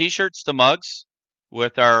can get t-shirts to mugs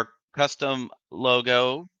with our custom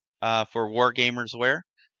logo for Wargamers wear.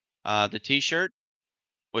 The t-shirt,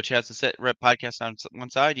 which has the Sit Rep Podcast on one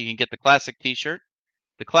side. You can get the classic t-shirt,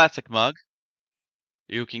 the classic mug.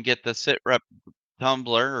 You can get the Sit Rep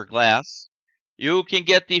tumbler or glass. You can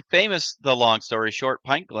get the famous The Long Story Short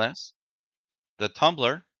pint glass, the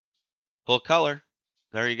tumbler, full color.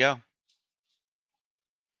 There you go.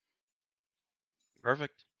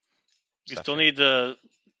 Perfect. You still need the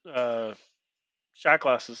shot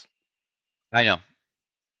glasses. I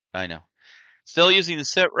know. Still using the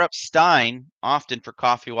Sit Rep Stein often for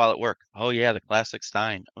coffee while at work. Oh yeah, the classic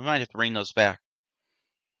Stein. We might have to bring those back.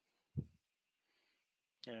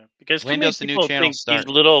 Yeah, because When too many does the new people channel think start?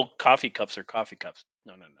 these little coffee cups are coffee cups.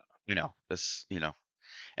 No.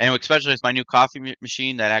 And especially with my new coffee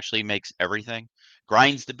machine that actually makes everything.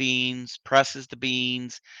 Grinds the beans, presses the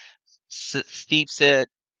beans, steeps it.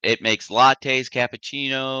 It makes lattes,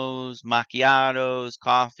 cappuccinos, macchiatos,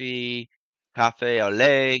 coffee, cafe au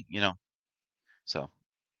lait, So,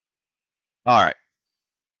 all right.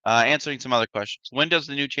 Answering some other questions. When does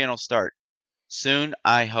the new channel start? Soon,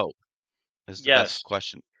 I hope, is the Yes, best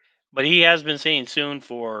question. but he has been saying soon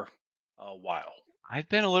for a while. I've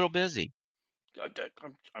been a little busy.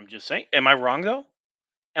 I'm just saying. Am I wrong though?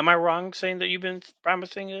 Am I wrong saying that you've been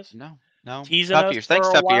promising this? No. Teasing Tough us years. for Thanks,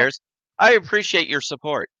 a tough while. years. I appreciate your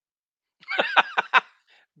support.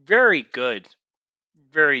 Very good.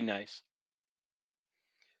 Very nice.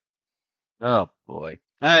 Oh boy.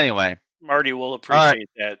 Anyway. Marty will appreciate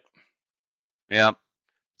that. Yeah.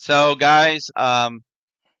 So guys,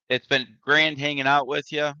 it's been grand hanging out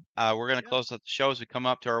with you. We're gonna close up the show as we come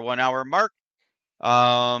up to our 1 hour mark.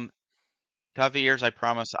 Tough years, I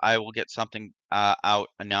promise I will get something out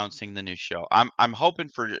announcing the new show. I'm hoping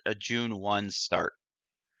for a June 1 start.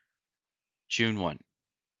 June 1.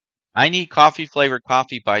 I need coffee flavored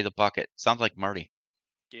coffee by the bucket. Sounds like Marty.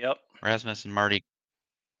 Yep. Rasmus and Marty.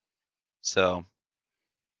 So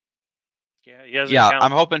Yeah, he has yeah,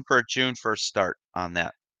 I'm hoping for a June 1st start on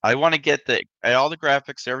that. I want to get all the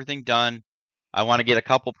graphics, everything done. I want to get a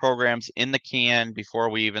couple programs in the can before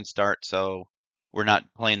we even start, so we're not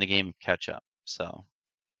playing the game of catch up. So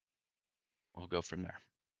we'll go from there.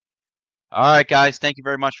 All right, guys. Thank you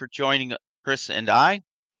very much for joining Chris and I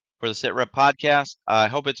for the Sit Rep podcast. I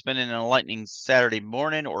hope it's been an enlightening Saturday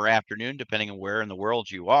morning or afternoon, depending on where in the world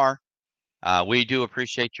you are. We do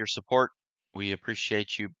appreciate your support. We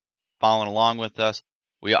appreciate you following along with us.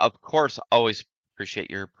 We, of course, always appreciate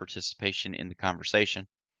your participation in the conversation.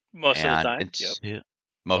 Most of the time. Yep.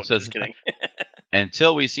 Most of the kidding. time.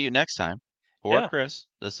 Until we see you next time, for Yeah. Chris,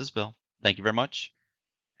 this is Bill. Thank you very much,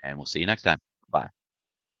 and we'll see you next time. Bye.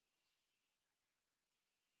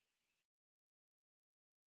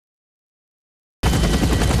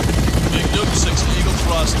 Big Nuke 6 Eagle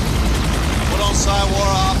Thrust. Put on War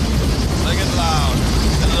Op. Sing it loud.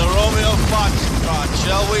 Into the Romeo Foxtrot.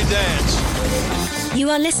 Shall we dance? You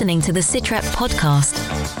are listening to the Sitrep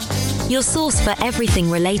podcast, your source for everything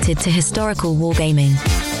related to historical wargaming.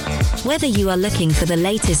 Whether you are looking for the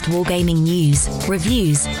latest wargaming news,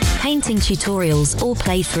 reviews, painting tutorials, or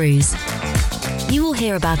playthroughs, you will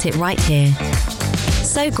hear about it right here.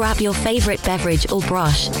 So grab your favorite beverage or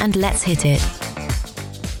brush and let's hit it.